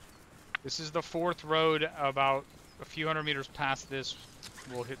 This is the 4th road. About a few hundred meters past this,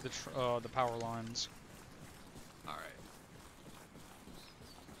 we'll hit the power lines. All right.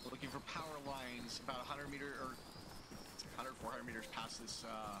 We're looking for power lines about 100 meters or 100, 400 meters past this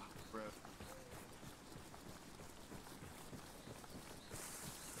road.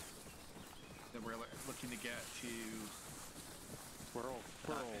 Then we're looking to get to. We're all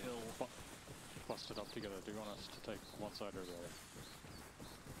clustered up together. Do you want us to take one side or the other?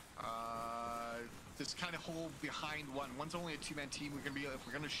 Just kind of hold behind one. One's only a 2-man team. We're gonna be if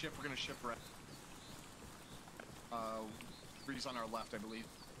we're gonna ship right. Breeze on our left, I believe.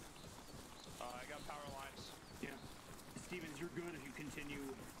 I got power lines. Yeah. Stevens, you're good if you continue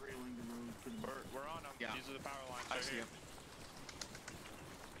railing the road for the. We're on them. Yeah. These are the power lines. I right see here. it.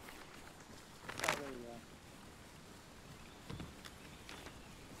 Oh, there you go.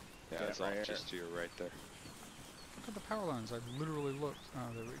 Yeah, it's all just to your right there. Look at the power lines. I literally looked.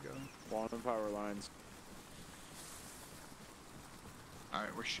 Oh, there we go. One of the power lines. All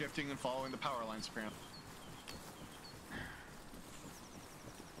right, we're shifting and following the power lines, apparently.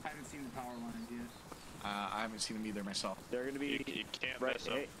 I haven't seen the power lines yet. I haven't seen them either myself. They're gonna be You can't right. mess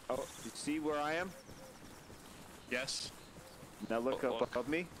up. Hey, oh, you see where I am? Yes. Now look up above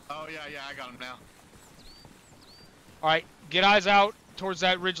me. Oh yeah, I got them now. All right, get eyes out towards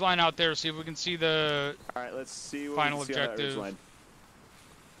that ridgeline out there. See if we can see the. All right, let's see what final we can see on that objective. ridgeline.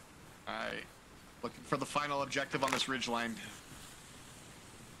 All right, looking for the final objective on this ridge line.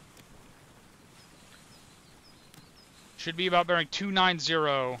 Should be about bearing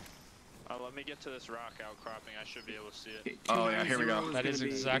 290. Let me get to this rock outcropping. I should be able to see it. Oh yeah, here we go. That is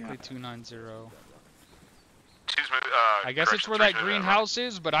exactly 290. Excuse me, I guess it's where that greenhouse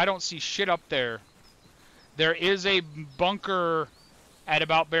is, but I don't see shit up there. There is a bunker at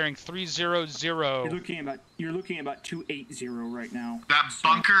about bearing 300. You're looking about 280 right now. That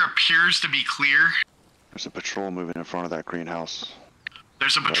bunker appears to be clear. There's a patrol moving in front of that greenhouse.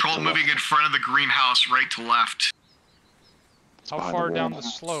 There's a patrol moving in front of the greenhouse right to left. How far down the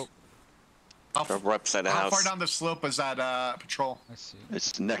slope? Right beside the How house. far down the slope is that patrol? I see.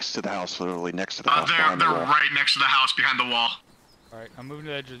 It's next to the house, literally next to the house. They're behind the wall. right next to the house behind the wall. Alright, I'm moving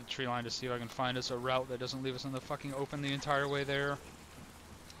to the edge of the tree line to see if I can find us a route that doesn't leave us in the fucking open the entire way there.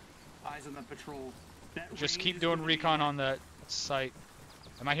 Eyes on the patrol. That Just range keep is doing gonna be recon on that site.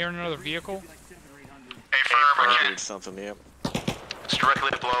 Am I hearing another vehicle? like 700 or 800. Hey, firm, I again. heard something, yep. It's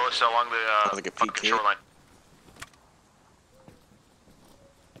directly below us along the like a fucking PK. shoreline.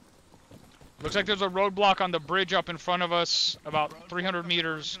 Looks like there's a roadblock on the bridge up in front of us, about 300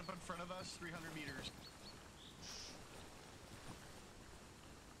 meters. Up in front of us, 300 meters.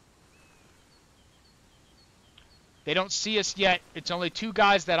 They don't see us yet. It's only 2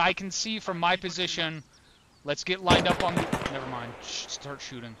 guys that I can see from my position. Let's get lined up on the... Never mind. Start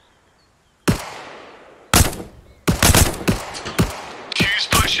shooting. Two's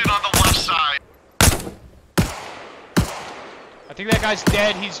pushing on the left side. I think that guy's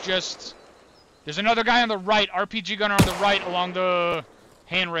dead. He's just... There's another guy on the right. RPG gunner on the right along the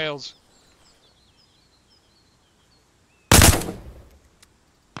handrails.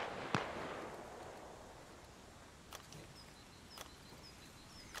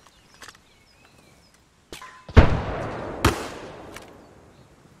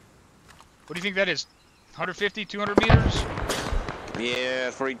 What do you think that is? 150, 200 meters?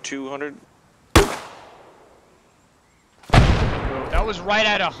 Yeah, 3,200. That was right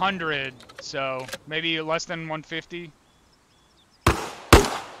at 100, so maybe less than 150.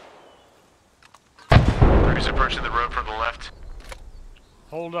 He's approaching the road from the left.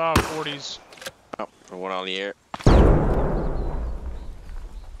 Hold 40s. Oh, one on the air.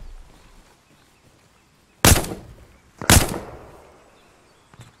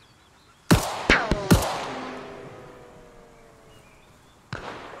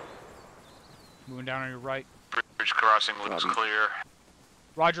 Moving down on your right. Bridge crossing looks clear.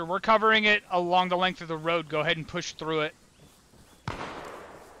 Roger, we're covering it along the length of the road. Go ahead and push through it. 3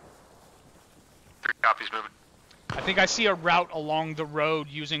 copies moving. I think I see a route along the road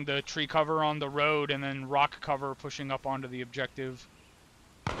using the tree cover on the road and then rock cover pushing up onto the objective.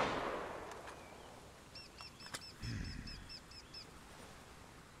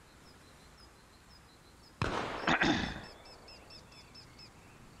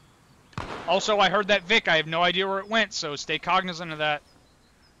 Also, I heard that Vic. I have no idea where it went, so stay cognizant of that.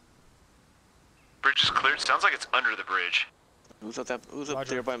 Bridge is cleared. Sounds like it's under the bridge. Who's up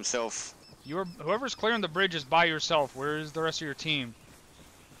there by himself? Whoever's clearing the bridge is by yourself. Where is the rest of your team?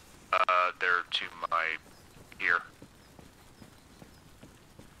 They're to my ear.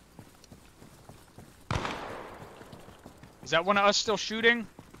 Is that one of us still shooting?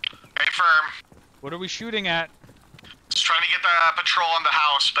 Confirm. What are we shooting at? Just trying to get the patrol on the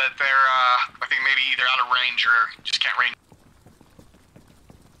house, but they're, I think maybe either out of range or just can't range.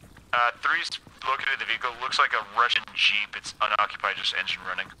 3's located the vehicle. Looks like a Russian Jeep. It's unoccupied, just engine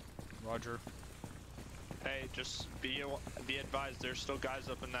running. Roger. Hey, just be advised, there's still guys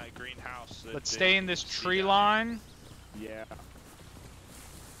up in that greenhouse. Let's stay in this tree line. Yeah.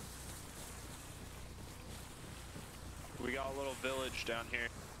 We got a little village down here.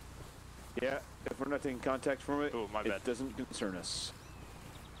 Yeah, if we're not taking contact from it, my bad. it doesn't concern us.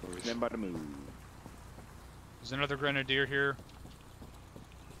 So stand by to move. There's another grenadier here.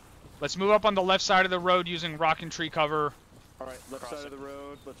 Let's move up on the left side of the road using rock and tree cover. Alright, left side of the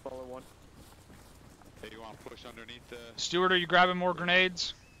road, let's follow one. Hey, you want to push underneath the... Stuart, are you grabbing more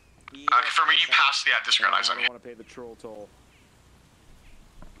grenades? Confirm, you passed the disregard eyes on I you. don't want to pay the troll toll.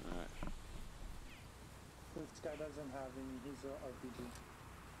 This guy doesn't have any, he's a RPG.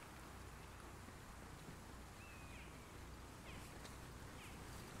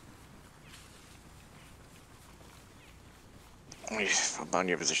 I'm on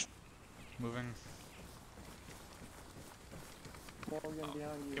your position. Moving. Morgan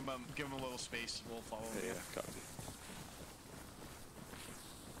behind you. Give him a little space. We'll follow him. Yeah, copy.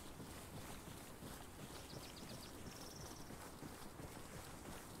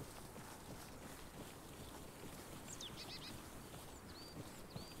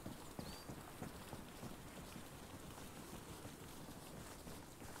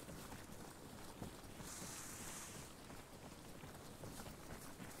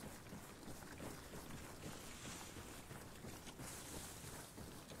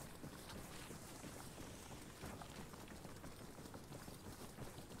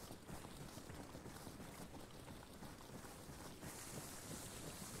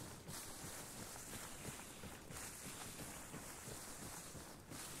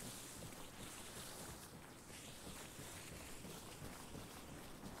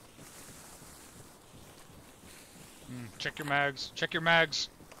 Check your mags. Check your mags.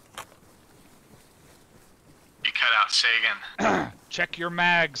 You cut out. Say again. Check your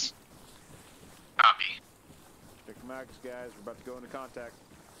mags. Copy. Check the mags, guys. We're about to go into contact.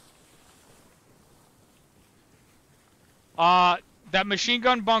 That machine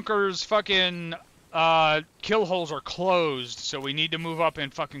gun bunker's fucking kill holes are closed, so we need to move up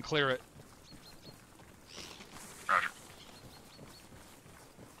and fucking clear it. Roger.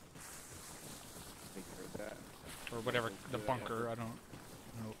 Or whatever the bunker. I don't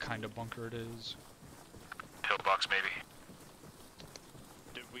know what kind of bunker it is. Pillbox, maybe.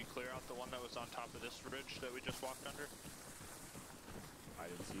 Did we clear out the one that was on top of this ridge that we just walked under? I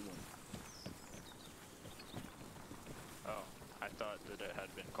didn't see one. Oh, I thought that it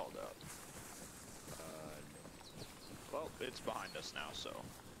had been called out. Well, it's behind us now, so.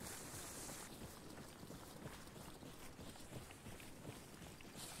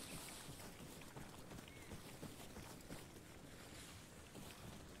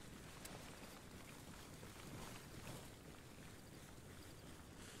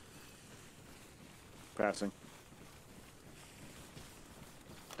 Passing.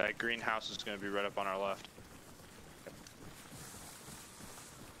 That greenhouse is going to be right up on our left.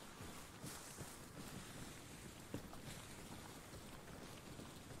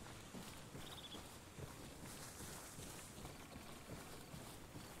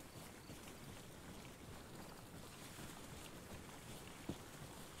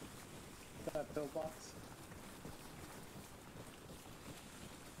 That pillbox.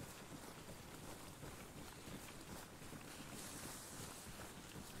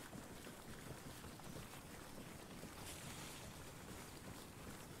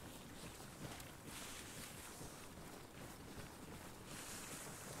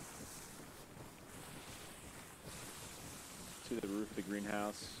 To the roof of the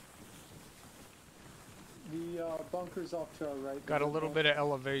greenhouse. The bunker's off to our right. Got a little bit of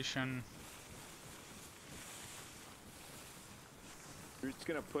elevation. We're just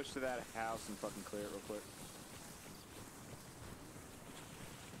gonna push to that house and fucking clear it real quick.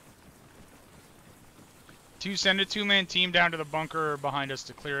 Send a two-man team down to the bunker behind us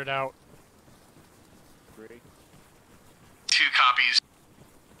to clear it out. 3. 2 copies.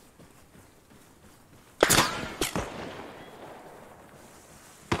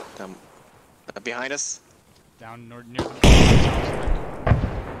 Behind us? Down near the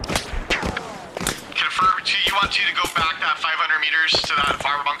stairs to that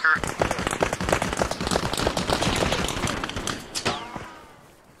fire bunker.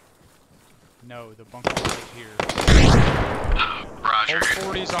 No, the bunker right here. Roger.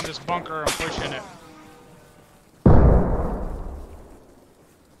 Hold 40s on this bunker, I'm pushing it.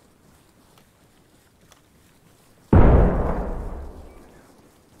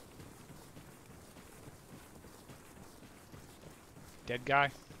 Dead guy.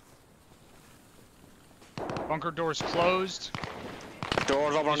 Bunker door's closed.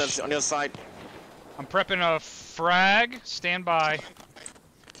 Doors over on the other side. I'm prepping a frag. Stand by.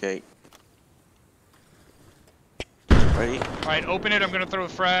 Okay. Ready? Alright, open it. I'm gonna throw a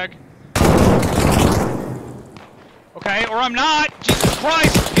frag. Okay, or I'm not! Jesus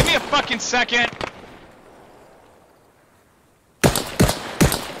Christ! Give me a fucking second!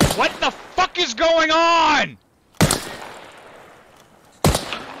 What the fuck is going on?!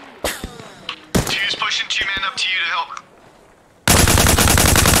 Two's pushing 2 men up to you to help.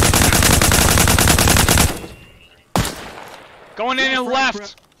 Going in and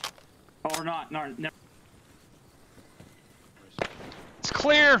left! Or not, no, never. It's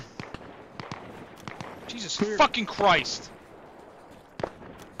clear! Jesus fucking Christ!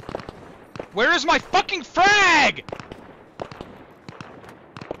 Where is my fucking frag?!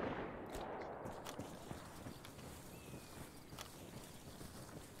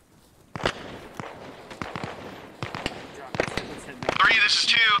 Three, this is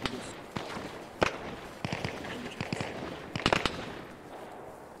 2.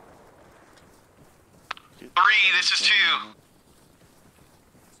 3, this is 2.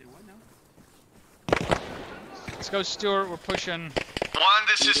 Say what now? Let's go, Stuart. We're pushing. 1,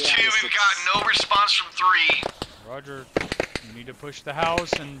 this is 2. We've got no response from 3. Roger. We need to push the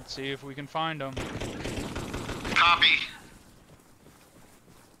house and see if we can find them. Copy.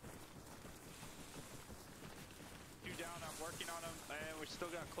 2 down, I'm working on them, and we still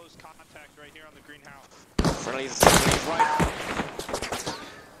got close contact right here on the greenhouse. Friendly's right.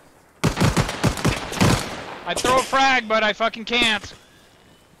 I'd throw a frag, but I fucking can't.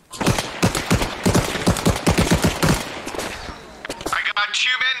 I got 2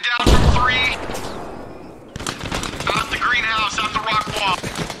 men down from 3. Out the greenhouse, out the rock wall.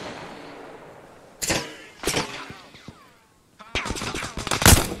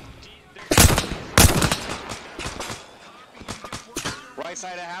 Right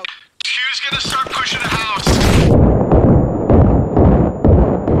side of the house. 2's gonna start pushing the house.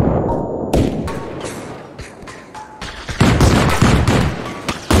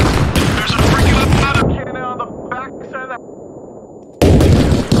 There's a freaking auto cannon on the back side of the...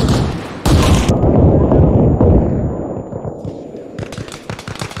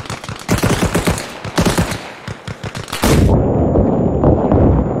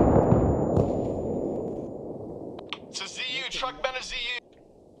 It's a ZU, truck been a ZU.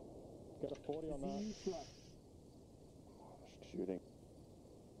 Got a 40 on that. Shooting.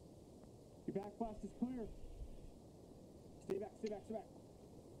 Your back blast is clear. Stay back, stay back, stay back.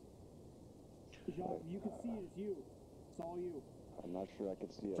 Jacques, you can see it, it's you. It's all you. I'm not sure I can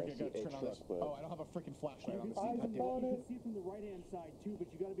see it. Freaking gotta turn on this. Oh, I don't have a freaking flashlight on this thing. You can see it from the right-hand side, too, but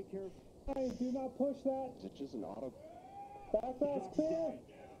you gotta be careful. Hey, do not push that. Is it just an auto? Back blast clear.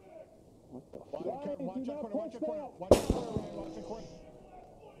 What the fuck? Watch that corner, watch that corner. Watch that corner, man. Watch that corner.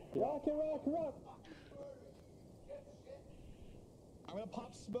 Rock it, rock, rock. I'm gonna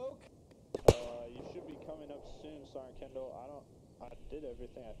pop smoke. You should be coming up soon, Sergeant Kendall. I did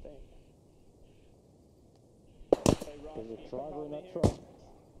everything, I think. Hey, Ross, There's a can you driver come in that here? truck.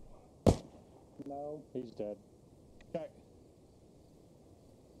 No. He's dead. Okay.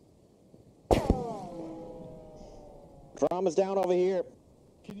 Drama's down over here.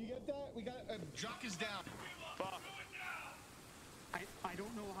 Can you get that? We got Jock is down. Fuck. I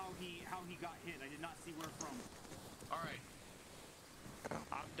don't know how he got hit. I did not see where from. All right.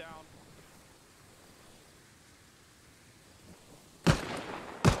 I'm down.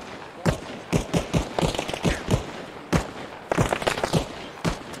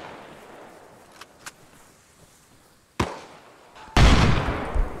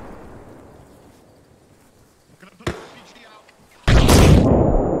 Gonna put the RPG out.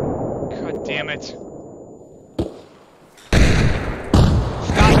 God damn it.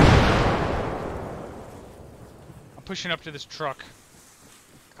 I'm pushing up to this truck.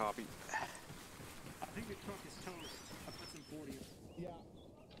 Copy. I think the truck is toast. I put some 40. Yeah.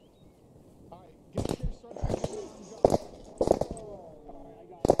 All right. Get up here, start pushing.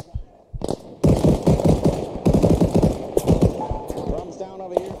 Drum's down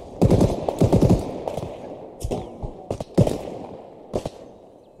over here.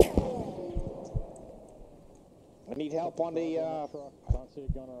 I Need help on the Can't see a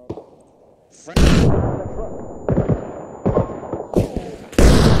gunner up.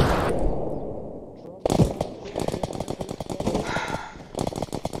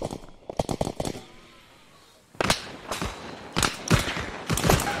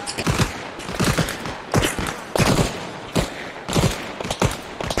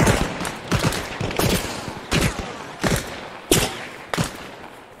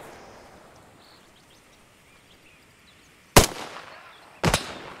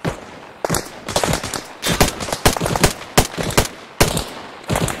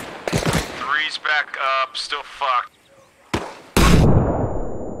 Back up, still fucked.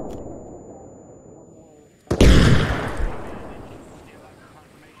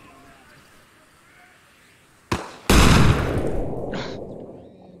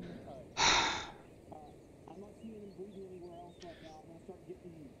 I'm not seeing him bleeding anywhere else right now. I'm gonna start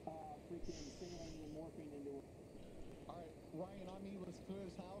getting freaking saline and morphine into it. Alright, Ryan, on me, let's clear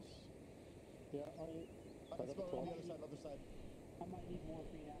this house. Yeah, Let's go on the other side, I might need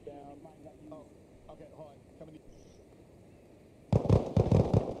morphine after mine got used. Oh, okay, hold on. Coming to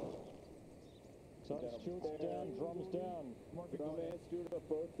Stuart's down, drums down. Drum and Stuart are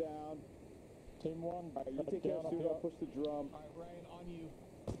both down. Team 1, Alright, you take care of Stuart, I'll push the drum. Alright, Ryan, on you.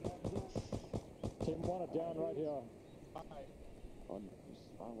 Team 1 are down right here. Alright.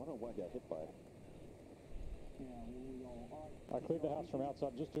 I wonder what I got hit by. Yeah, we all. I cleared the house from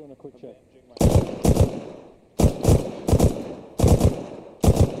outside, just doing a quick check.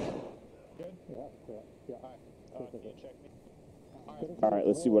 Good? Yeah. Alright. Can you check me? Alright,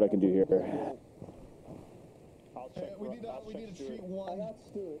 let's see what I can do here. I'll check. We need to treat 1. I got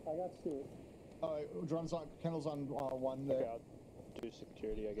Stuart. Alright, drums on, Kendall's on 1 there. Okay, I'll do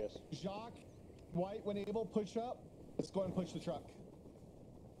security, I guess. Jacques, White, when able, push up. Let's go and push the truck.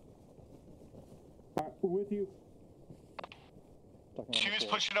 Alright, we're with you. Two's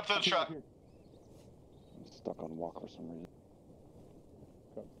pushing up to the truck. I'm stuck on walk for some reason.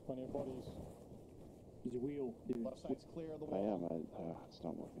 Got plenty of bodies. There's a wheel, dude. Left side's clear of the I wall. am, it's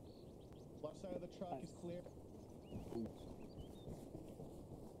not working. Left side of the truck is clear.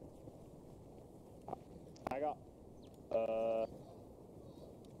 I got,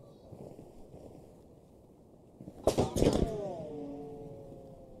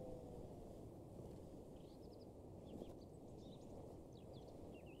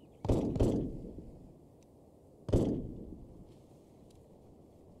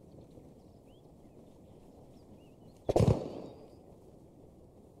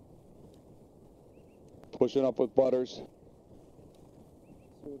 Pushing up with Butters.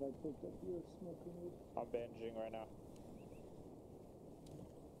 I'm binging right now.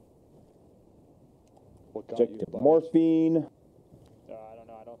 What got Check you, Butters? morphine. I don't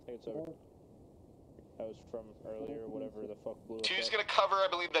know, I don't think it's over. That was from earlier, whatever the fuck blew up. Two's gonna cover, I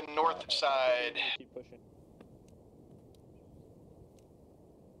believe, the north side. Keep pushing.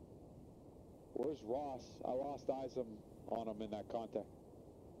 Where's Ross? I lost eyes on him in that contact.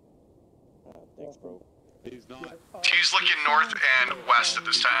 Thanks, bro. He's not. Two's looking north and west at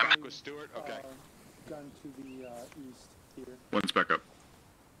this time. With Stuart? Okay. Gun to the east here. One's back up.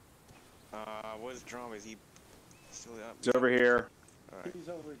 Where's drum? Is he still up? It's over here. Alright. He's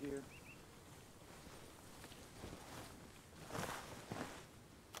over here.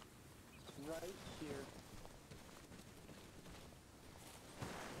 Right here.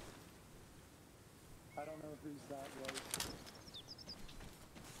 I don't know who's that was.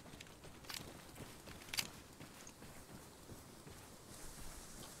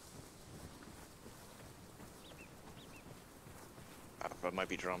 It might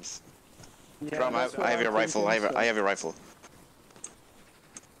be drums. Yeah, Drum, I have your rifle. I have your rifle.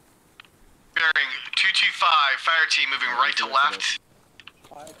 Bearing 225, fire team moving right to left.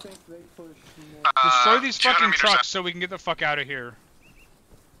 I think they push more. Destroy these 200 fucking meters trucks out. so we can get the fuck out of here.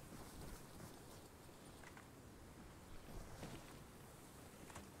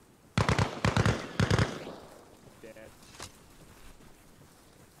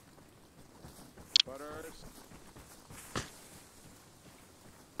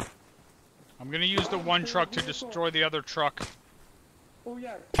 I'm gonna use the one truck to destroy the other truck. Oh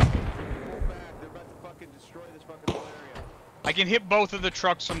yeah. Pull back. They're about to fucking destroy this fucking whole area. I can hit both of the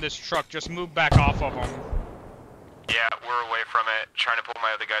trucks from this truck. Just move back off of them. Yeah, we're away from it. Trying to pull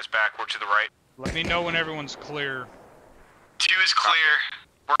my other guys back. We're to the right. Let me know when everyone's clear. 2 is clear.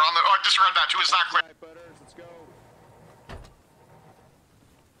 We're on the. Oh, disregard that. 2 is not clear. Butters, let's go.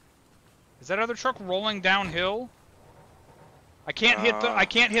 Is that other truck rolling downhill? I can't hit the. I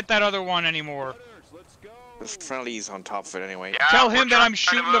can't hit that other one anymore. Butters, let's go. There's friendlies on top of it anyway. Yeah, Tell him we're that I'm trying to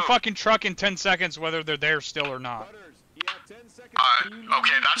shooting the move. fucking truck in 10 seconds, whether they're there still or not.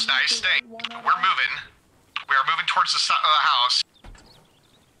 Okay, that's nice. Stay. We're moving. We are moving towards the house.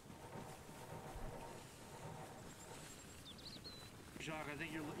 Jacques, I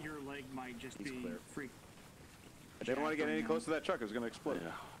think your leg might just be freak. I didn't want to get any close to that truck. It was going to explode. Yeah,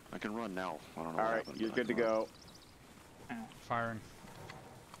 I can run now. I don't know. All right, you're good to go. Firing.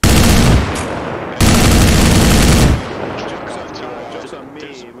 Joke's on me.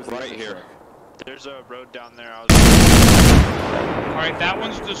 It was Right here. There's a road down there. Alright, that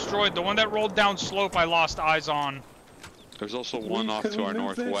one's destroyed. The one that rolled down slope I lost eyes on. There's also one off to our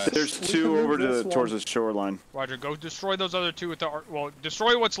northwest. There's two over towards the shoreline. Roger, go destroy those other two with the well,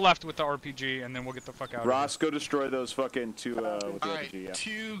 destroy what's left with the RPG, and then we'll get the fuck out Ross, go destroy those fucking two with the Alright, RPG, yeah.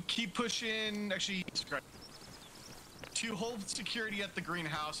 to keep pushing, actually, to hold security at the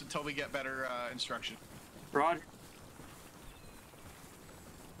greenhouse until we get better instruction. Roger.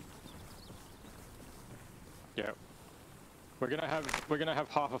 Yeah. We're gonna have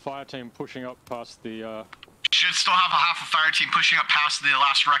half a fire team pushing up past the Should still have a half a fire team pushing up past the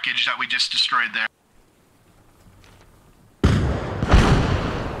last wreckage that we just destroyed there.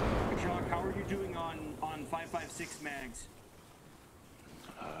 Jacques, how are you doing on 5.56 mags?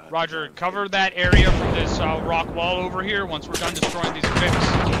 Roger, cover that area from this rock wall over here once we're done destroying these picks.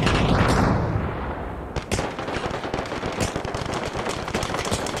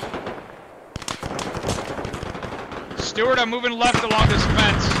 Stewart, I'm moving left along this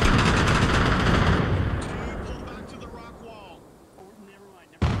fence. Pull back to the rock wall. Oh, never mind.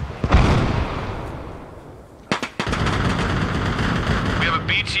 We have a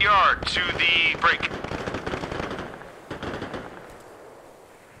BTR to the break.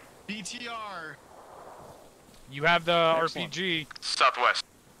 BTR. You have the RPG. Southwest.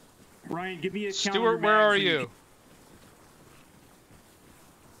 Ryan, give me a Stewart, where are you?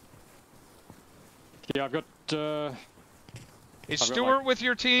 Yeah, I've got Is Stewart with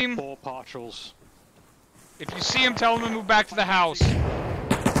your team? 4 partials. If you see him, tell him to move back to the house. Thank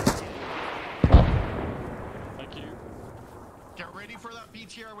you. Get ready for that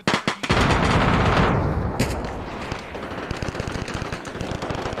BTR with the RPG.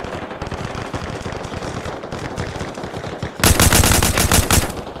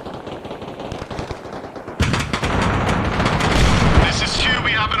 This is 2.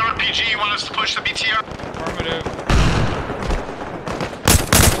 We have an RPG. You want us to push the BTR? Affirmative.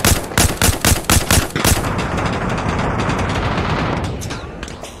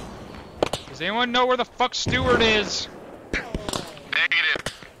 Does anyone know where the fuck Stewart is? Negative.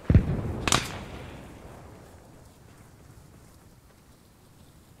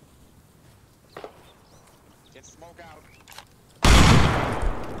 Get smoke out.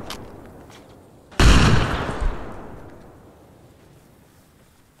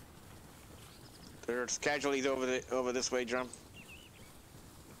 There's casualties over this way, Drum.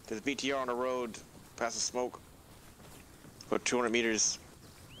 There's BTR on the road, past the smoke. About 200 meters.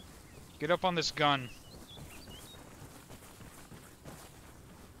 Get up on this gun.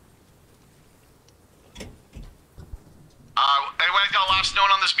 Anyone got last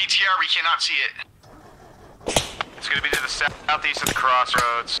known on this BTR? We cannot see it. It's going to be to the southeast of the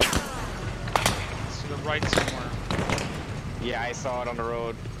crossroads. It's to the right somewhere. Yeah, I saw it on the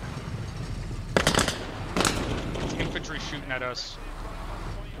road. It's infantry shooting at us.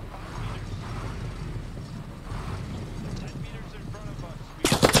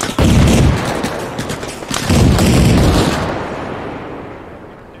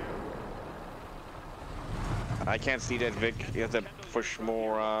 I can't see that, Vic. You have to push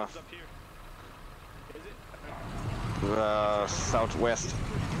more southwest.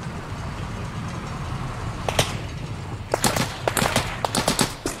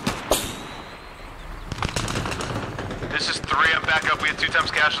 This is 3. I'm back up. We had 2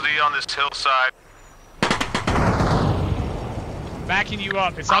 times casualty on this hillside. Backing you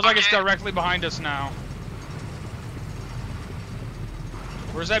up. It sounds like it's directly behind us now.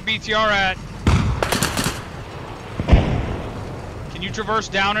 Where's that BTR at? Can you traverse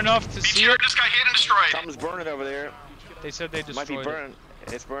down enough to see it? BTR just got hit and destroyed. Something's burning over there. They said they destroyed Might be burning.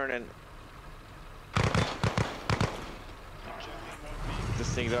 It's burning. This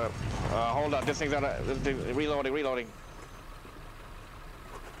thing's out. Hold on. This thing's out. Reloading.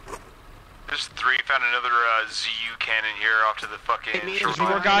 This is 3. Found another ZU cannon here off to the fucking There's shoreline.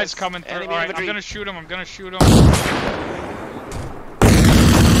 more guys coming through. Enemy Alright, I'm infantry. gonna shoot him.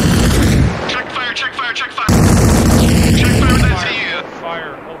 Check fire, check fire, check fire. Check fire with that ZU.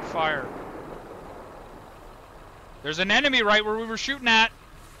 Hold fire. There's an enemy right where we were shooting at.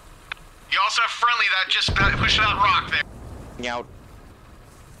 You also have friendly that just pushed that rock there. Out.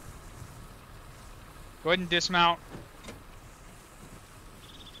 Go ahead and dismount.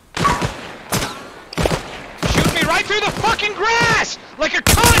 Shoot me right through the fucking grass! Like a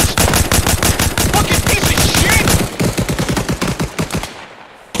cunt! Fucking piece of shit!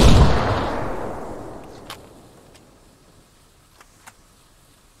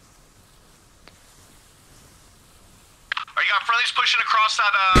 You got friendlies pushing across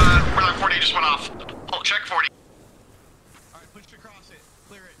that, where that 40 just went off. Oh, check 40. Alright, push across it.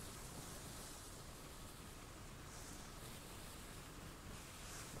 Clear it.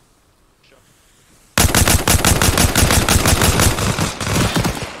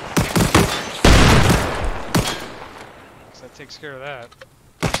 So that takes care of that.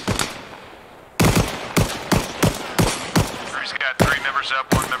 He's got 3 members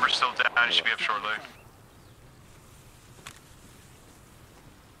up, 1 member still down. He should be up shortly.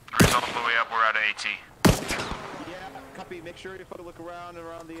 All the way up, we're out of AT. Yeah, copy. Make sure you fucking look around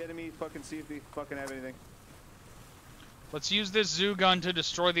the enemy, fucking see if they fucking have anything. Let's use this zoo gun to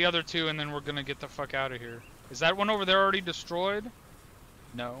destroy the other 2, and then we're gonna get the fuck out of here. Is that one over there already destroyed?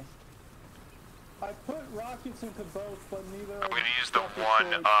 No. I put rockets into both, but neither. I'm gonna use the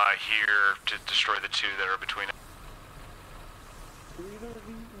one here to destroy the 2 that are between us. Do either of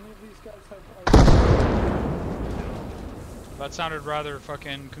any of these guys have? That sounded rather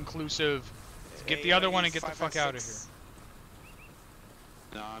fucking conclusive. Get the other one and get the fuck out of here.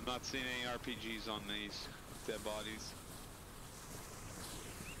 No, I'm not seeing any RPGs on these dead bodies.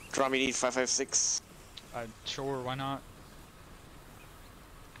 Drum, you need 556. Sure, why not?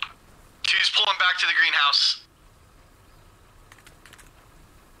 2's pulling back to the greenhouse.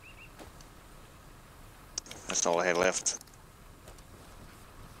 That's all I had left.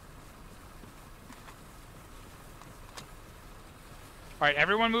 Alright,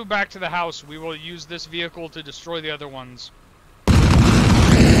 everyone move back to the house. We will use this vehicle to destroy the other ones. They're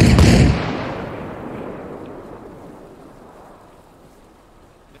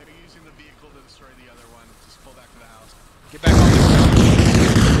using the vehicle to destroy the other one. Just pull back to the house. Get back on the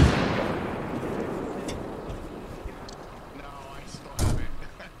No, I still haven't.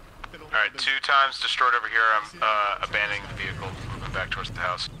 Alright, 2 times destroyed over here. I'm abandoning the vehicle, moving back towards the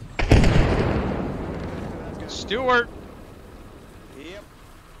house. Stewart! Yep.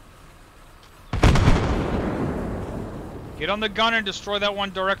 Get on the gun and destroy that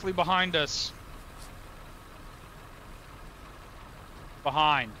one directly behind us.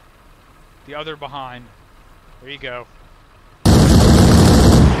 Behind. The other behind. There you go.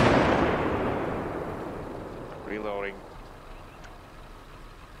 Reloading.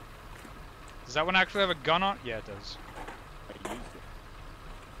 Does that one actually have a gun on? Yeah, it does. I used it.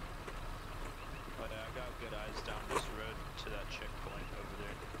 But I got good eyes down this road to that checkpoint over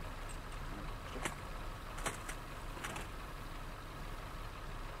there.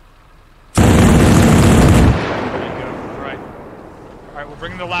 There you go. Alright. Alright, we're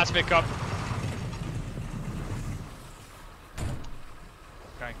bringing the last Vic up.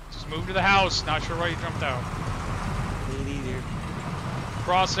 Okay, just move to the house. Not sure why you jumped out. Me neither.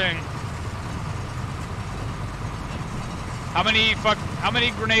 Crossing. How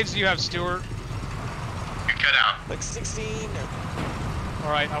many grenades do you have, Stuart? You cut out. Like 16.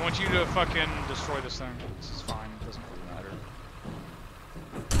 Alright, I want you to fucking destroy this thing. This is fine, it doesn't really matter.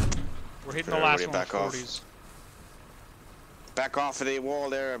 We're hitting the last one with 40s. Back off of the wall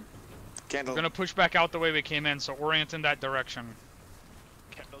there, Kendall. We're gonna push back out the way we came in, so orient in that direction.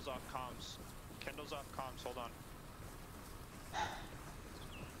 Kendall's off comms. Kendall's off comms, hold on.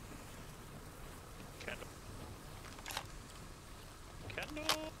 Kendall.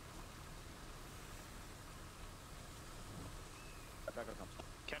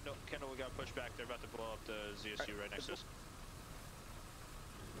 Kendall! Kendall, we gotta push back. They're about to blow up the ZSU right next to us.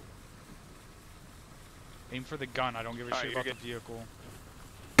 Aim for the gun, I don't give a shit about the vehicle.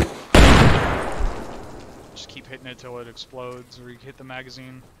 Just keep hitting it till it explodes, or you hit the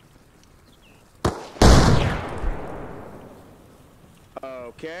magazine.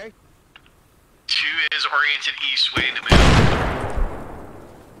 Okay. 2 is oriented east, waiting to move.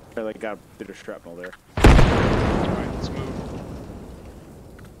 They got a bit of shrapnel there. Alright, let's move.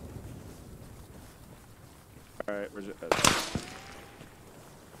 Alright, where's it?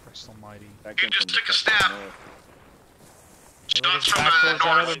 Christ almighty. You just took a snap. Shots from Back the towards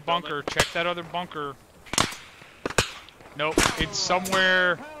that north. other bunker. Check that other bunker. Nope, it's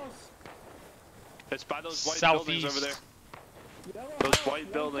somewhere It's by those white southeast. buildings over there. Those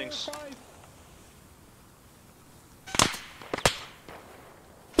white buildings.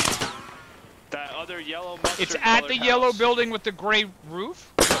 That other yellow mustard It's at the colored yellow house. building with the gray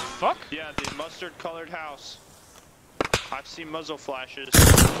roof? fuck? Yeah, the mustard-colored house. I've seen muzzle flashes.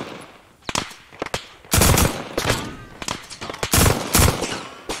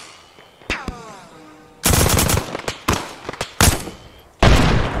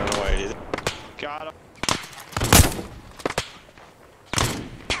 Got him.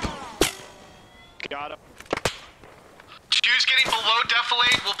 Got him. Choose getting below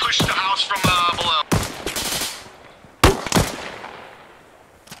defilade. We'll push the house from below.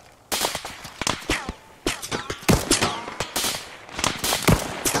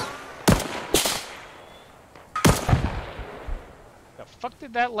 The fuck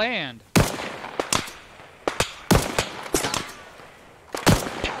did that land?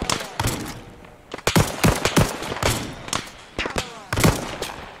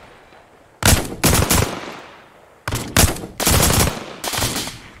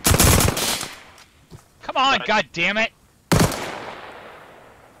 Come on, god damn it!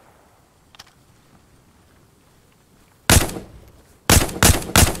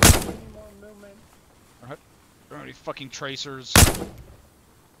 Alright, there aren't any fucking tracers.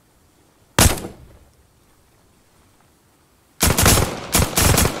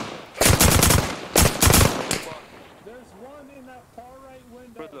 There's one in that far right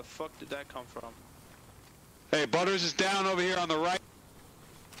window. Where the fuck did that come from? Hey, Butters is down over here on the right.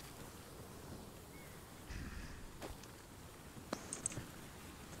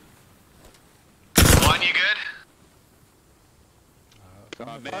 One, you good?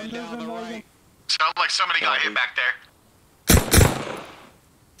 Man down the right. Sounds like somebody got hit back there.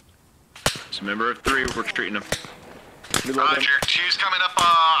 It's a member of 3, we're treating him. Roger. Choose coming up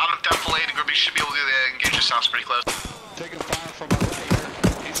out of defilade and we should be able to engage this house pretty close. Taking fire from our right here.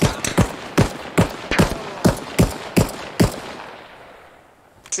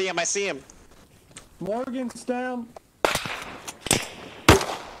 I see him. Morgan's down.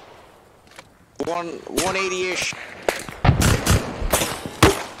 180-ish.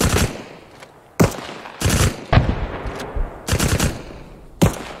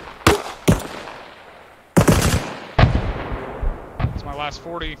 It's my last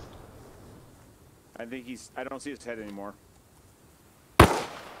 40. I think I don't see his head anymore.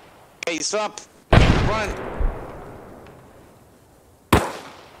 Hey, he's up. Run.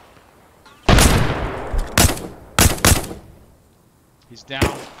 He's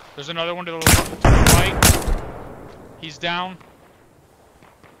down. There's another one to the right. He's down.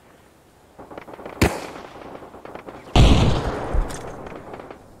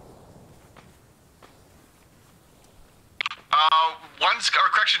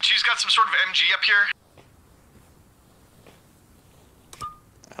 Two's got some sort of MG up here.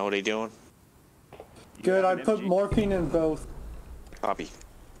 How are they doing? Good, I put morphine in both. Copy.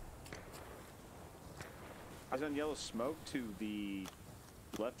 Eyes on yellow smoke to the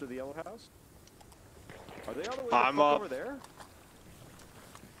left of the yellow house. Are they all the way I'm up over there?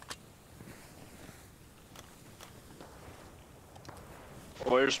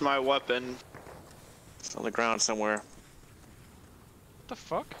 Where's my weapon? It's on the ground somewhere. What the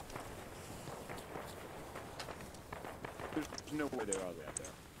fuck? There's no way they're all the way out there.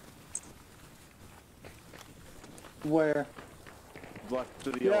 Where? Left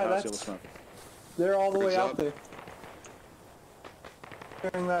to the yellow house, yellow smoke. They're all the way out up. there.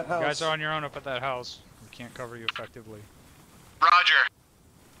 In that house. You guys are on your own up at that house. We can't cover you effectively. Roger.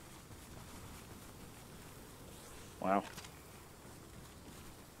 Wow.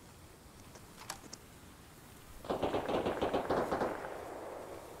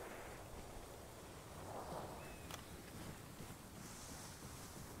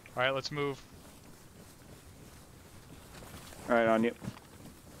 Alright, let's move. Alright, on you.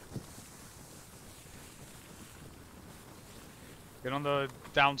 Get on the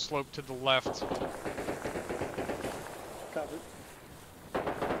downslope to the left. Covered.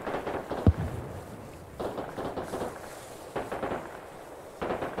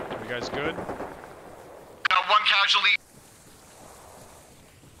 You guys good? Got one casualty.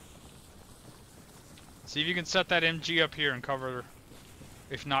 See if you can set that MG up here and cover.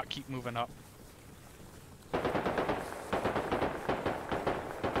 If not, keep moving up.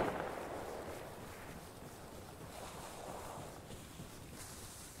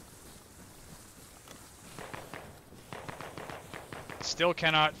 Still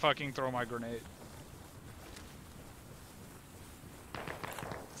cannot fucking throw my grenade.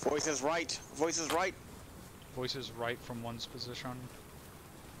 Voice is right. Voice is right. Voice is right from one's position.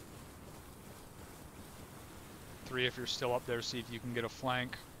 3 if you're still up there, see if you can get a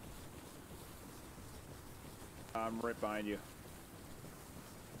flank. I'm right behind you.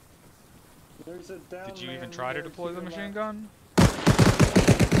 There's a down Did you man even try to there deploy the the machine left. gun?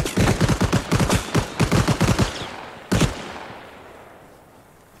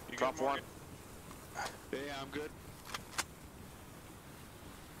 Drop one. Yeah, I'm good.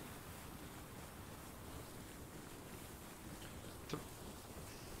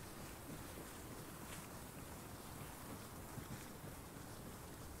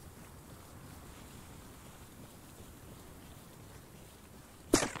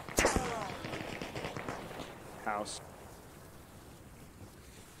 House.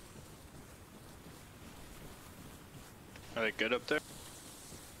 Are they good up there?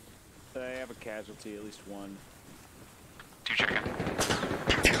 They have a casualty, at least one. Two checking. It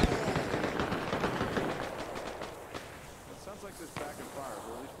sounds like there's back and fire,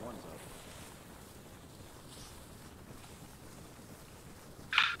 but at least one's up.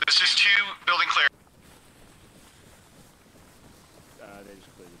 This is 2, building clear. They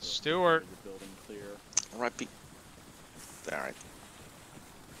just cleared the Stewart. The building clear. Alright, Pete. Alright.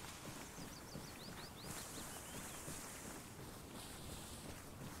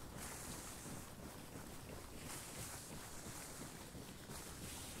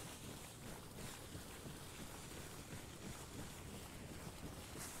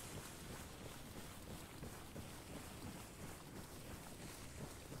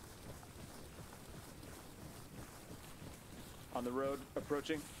 On the road,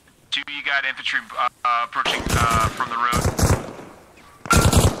 approaching. 2, you got infantry approaching from the road.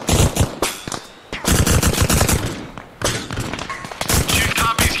 Shoot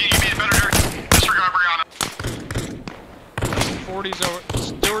copies, can you be a better disregard Brianna? 40s over.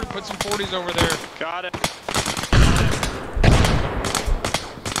 Stewart, put some 40s over there. Got it.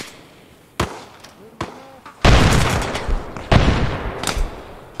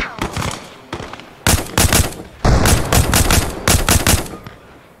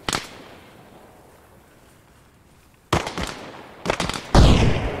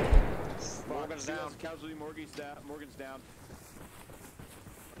 Morgan's down. Casualty Morgan's down.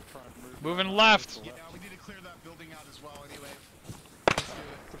 Moving left. Yeah, we need to clear that building out as well anyway.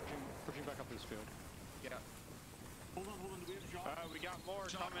 Pushing back up this field. Yeah. Hold on, do we have John? We got more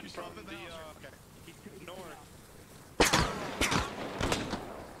John, coming you from dropping the the house? Okay. north.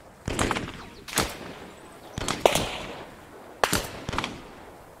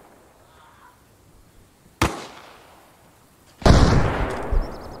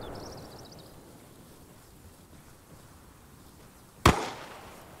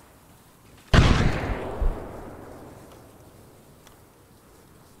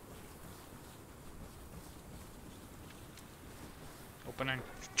 Opening.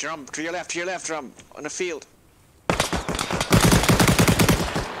 Drum, to your left, drum. On the field.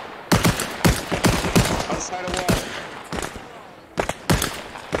 Outside of wall.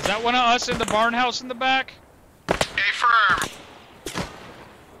 Is that one of us in the barn house in the back? Stay firm.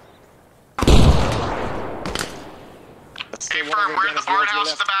 Stay firm, we're in the barn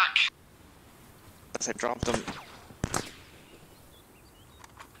house in the back. As I drop them.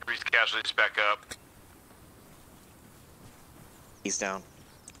 Reach the casualties back up. He's down.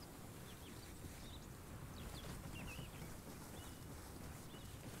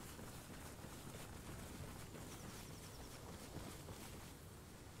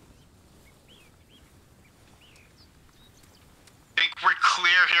 I think we're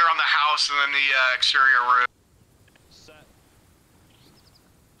clear here on the house and then the exterior room. Set.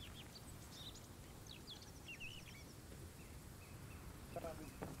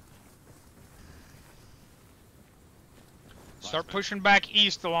 Start pushing back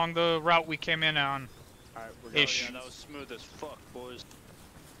east along the route we came in on. Alright, we're Ish. Yeah, that was smooth as fuck, boys.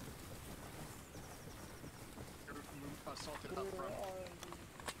 Assaulted up front.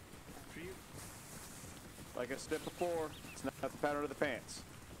 Like I said before, it's not the pattern of the pants.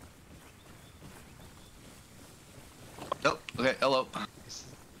 Oh, okay, hello.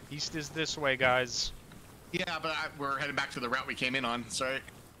 East is this way, guys. Yeah, but we're heading back to the route we came in on. Sorry.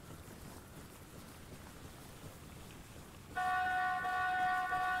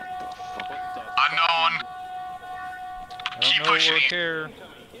 Unknown. I don't Keep know pushing we're east. here.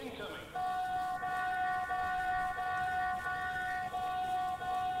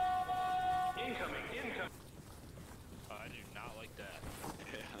 I do not like that.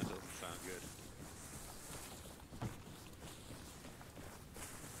 Yeah, that doesn't sound good.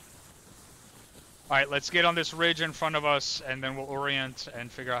 Alright, let's get on this ridge in front of us, and then we'll orient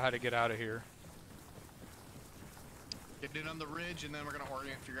and figure out how to get out of here. Get in on the ridge, and then we're gonna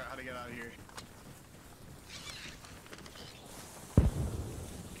orient, figure out how to get out of here.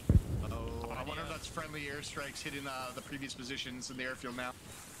 Oh, I wonder if that's friendly airstrikes hitting the previous positions in the airfield now.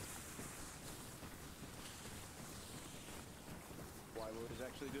 Why was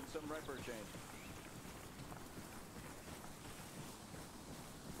actually doing something right for a change.